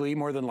be ugly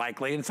more than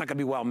likely, and it's not going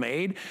to be well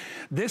made.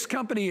 This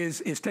company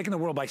is taking the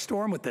world by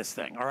storm with this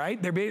thing. All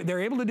right, they're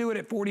able to do it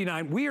at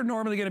 $49. We are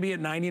normally going to be at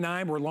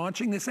 $99. We're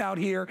launching this out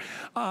here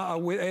at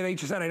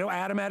HSN. I know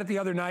Adam had it the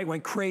other night,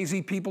 went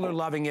crazy. People are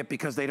loving it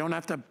because they don't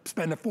have to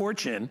spend a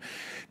fortune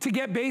to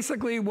get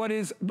basically what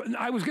is,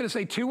 I was going to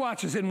say 2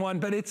 watches in one,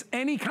 but it's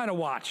any kind of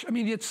watch. I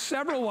mean, it's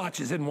several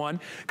watches in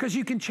one because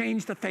you can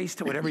change the face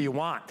to whatever you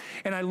want.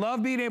 And I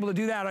love being able to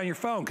do that on your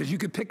phone because you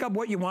could pick up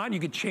what you want. You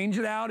could change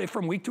it out if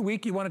from week to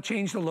week you want to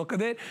change the look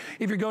of it.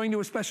 If you're going to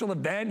a special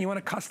event and you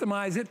want to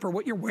customize it for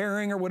what you're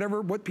wearing or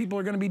what people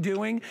are going to be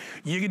doing,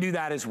 you can do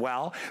that as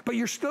well. But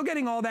you're still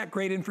getting all that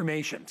great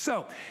information.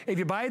 So if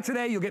you buy it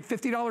today, you'll get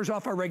 $50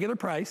 off our regular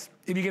price.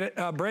 If you get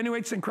a brand new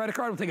HSN credit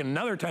card, we'll take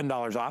another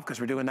 $10 off because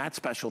we're doing that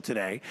special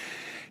today.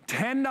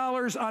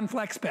 $10 on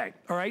FlexPay,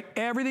 all right?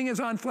 Everything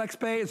is on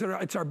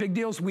FlexPay. It's our big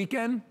deals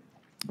weekend.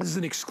 This is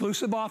an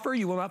exclusive offer.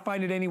 You will not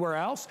find it anywhere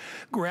else.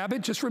 Grab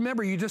it. Just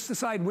remember, you just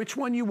decide which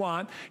one you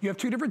want. You have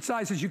 2 different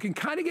sizes. You can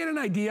kind of get an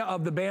idea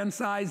of the band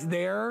size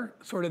there,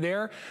 sort of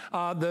there,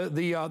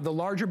 the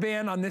larger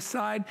band on this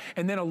side,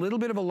 and then a little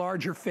bit of a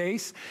larger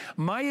face.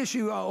 My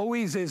issue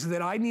always is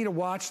that I need a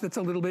watch that's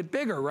a little bit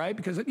bigger, right?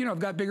 Because I've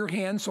got bigger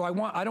hands, so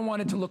I don't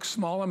want it to look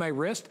small on my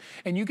wrist.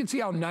 And you can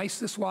see how nice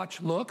this watch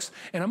looks.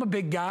 And I'm a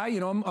big guy.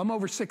 I'm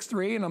over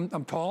 6'3", and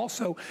I'm tall,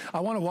 so I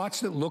want a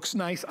watch that looks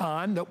nice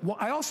on.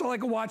 I also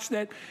like a watch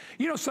that,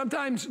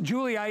 sometimes,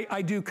 Julie,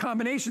 I do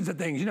combinations of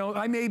things.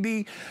 I may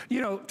be,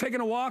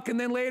 taking a walk and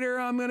then later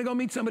I'm going to go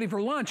meet somebody for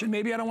lunch and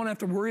maybe I don't want to have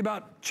to worry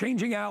about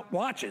changing out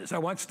watches. I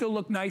want to still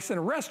look nice in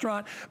a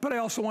restaurant, but I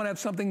also want to have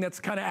something that's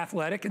kind of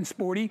athletic and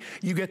sporty.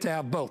 You get to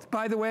have both.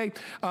 By the way,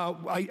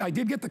 I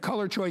did get the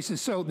color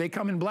choices. So they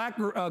come in black,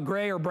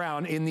 gray, or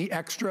brown in the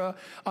extra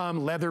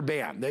leather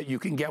band that you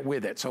can get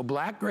with it. So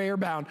black, gray, or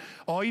brown.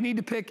 All you need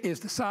to pick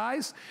is the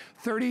size,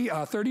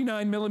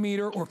 39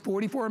 millimeter or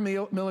 44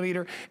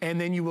 millimeter, and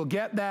then you will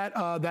get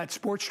that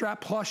sports strap,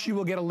 plus you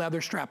will get a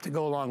leather strap to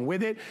go along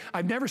with it.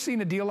 I've never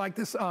seen a deal like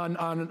this on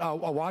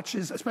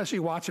watches, especially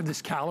a watch of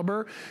this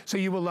caliber, so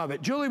you will love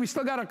it. Julie, we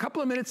still got a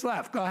couple of minutes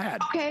left. Go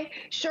ahead. Okay,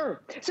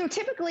 sure. So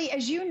typically,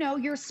 as you know,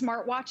 your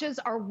smartwatches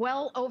are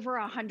well over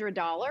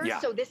 $100, yeah.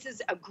 So this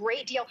is a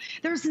great deal.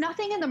 There's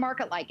nothing in the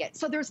market like it.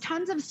 So there's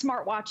tons of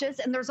smartwatches,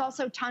 and there's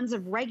also tons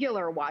of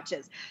regular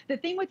watches. The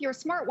thing with your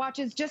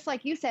smartwatches, just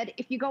like you said,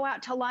 if you go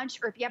out to lunch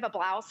or if you have a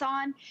blouse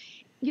on,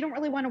 you don't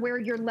really want to wear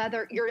your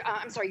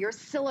your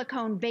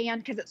silicone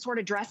band because it sort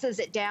of dresses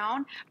it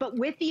down. But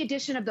with the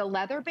addition of the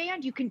leather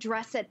band, you can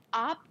dress it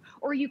up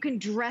or you can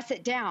dress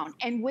it down.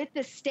 And with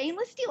the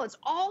stainless steel, it's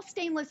all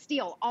stainless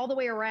steel all the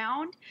way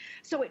around.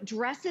 So it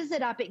dresses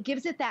it up. It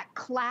gives it that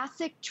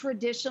classic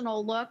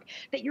traditional look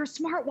that your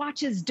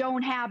smartwatches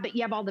don't have, but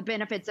you have all the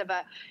benefits of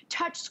a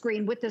touch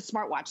screen with the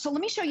smartwatch. So let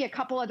me show you a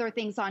couple other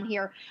things on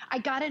here. I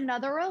got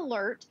another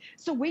alert.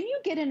 So when you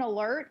get an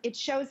alert, it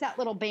shows that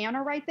little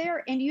banner right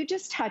there and you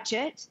just touch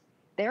it.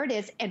 There it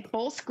is, and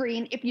full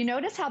screen. If you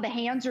notice how the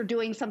hands are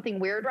doing something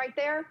weird right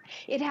there,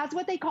 it has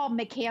what they call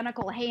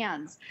mechanical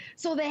hands.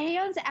 So the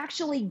hands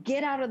actually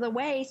get out of the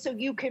way so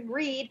you can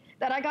read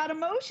that I got a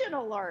motion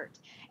alert.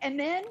 And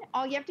then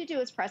all you have to do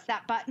is press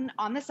that button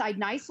on the side.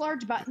 Nice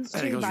large buttons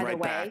too, by the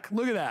way. Back.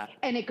 Look at that.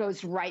 And it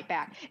goes right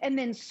back. And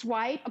then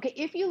swipe. Okay,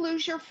 if you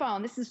lose your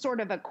phone, this is sort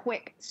of a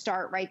quick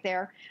start right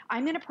there.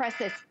 I'm gonna press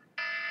this.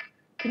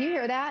 Can you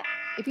hear that?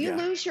 If you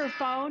lose your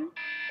phone,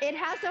 it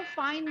has to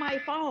find my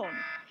phone.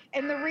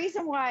 And the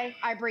reason why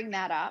I bring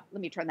that up, let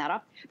me turn that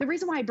off. The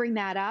reason why I bring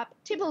that up,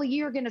 typically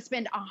you're going to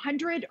spend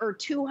 $100 or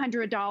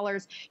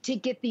 $200 to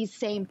get these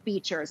same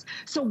features.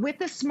 So with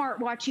the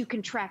smartwatch, you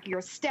can track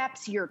your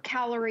steps, your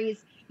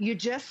calories. You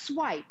just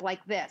swipe like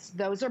this.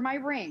 Those are my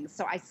rings.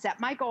 So I set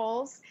my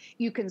goals.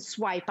 You can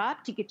swipe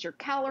up to get your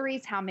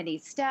calories, how many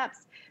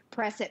steps,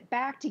 press it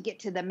back to get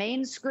to the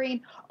main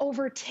screen.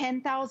 Over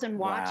 10,000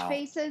 watch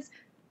faces,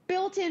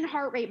 built-in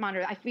heart rate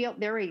monitor. I feel,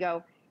 there we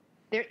go.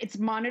 There, it's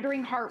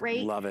monitoring heart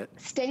rate. Love it.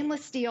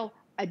 Stainless steel,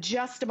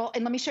 adjustable.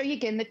 And let me show you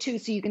again the two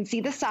so you can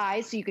see the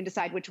size so you can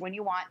decide which one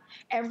you want.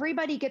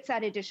 Everybody gets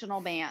that additional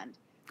band.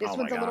 This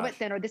one's a little bit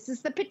thinner. This is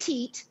the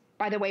petite,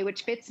 by the way,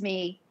 which fits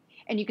me.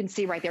 And you can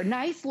see right there,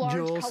 nice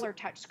large color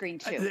touchscreen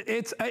too.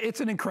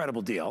 It's an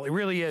incredible deal. It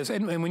really is.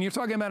 And when you're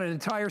talking about an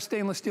entire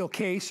stainless steel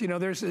case, you know,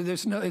 there's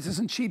no, this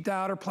isn't cheaped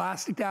out or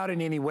plasticed out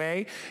in any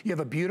way. You have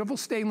a beautiful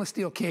stainless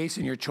steel case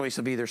in your choice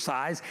of either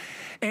size.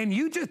 And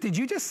did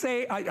you just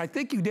say, I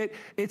think you did,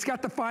 it's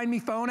got the Find Me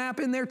Phone app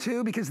in there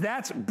too, because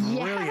that's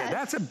brilliant. Yes.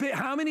 That's a bit,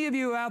 how many of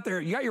you out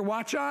there, you got your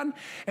watch on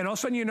and all of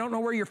a sudden you don't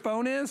know where your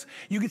phone is?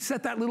 You could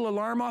set that little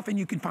alarm off and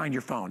you can find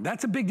your phone.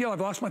 That's a big deal.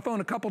 I've lost my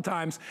phone a couple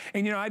times.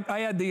 And you know, I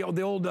had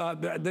the old,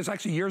 there's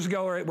actually years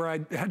ago where I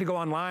had to go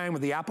online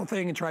with the Apple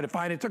thing and try to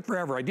find it. It took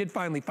forever. I did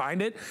finally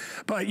find it.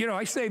 But, you know,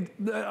 I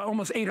saved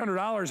almost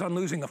 $800 on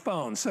losing a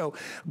phone. So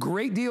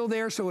great deal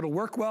there. So it'll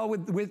work well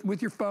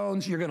with your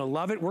phones. You're going to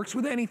love it. Works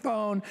with any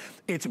phone.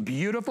 It's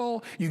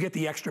beautiful. You get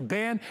the extra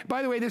band.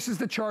 By the way, this is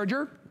the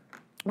charger,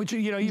 which,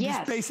 you know, you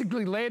just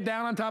basically lay it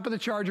down on top of the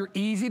charger,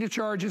 easy to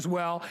charge as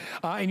well.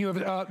 And you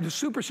have the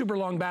super, super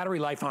long battery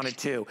life on it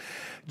too.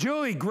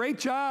 Julie, great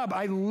job.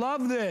 I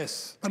love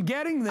this. I'm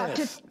getting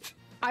this.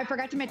 I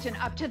forgot to mention,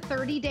 up to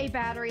 30-day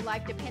battery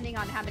life, depending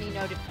on how many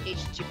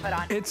notifications you put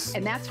on.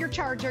 And that's your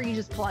charger. You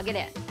just plug it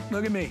in.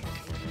 Look at me.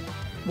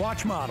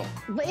 Watch model.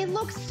 It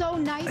looks so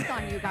nice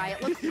on you, Guy.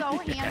 It looks so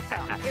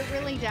handsome. It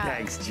really does.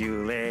 Thanks,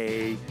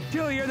 Julie.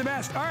 Julie, you're the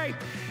best. All right.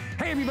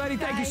 Hey, everybody,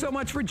 thank you so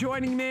much for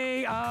joining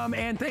me.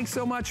 And thanks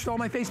so much to all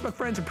my Facebook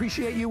friends.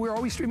 Appreciate you. We're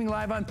always streaming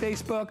live on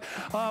Facebook.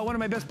 One of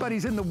my best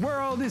buddies in the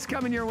world is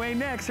coming your way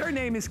next. Her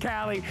name is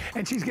Callie,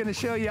 and she's going to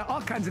show you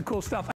all kinds of cool stuff.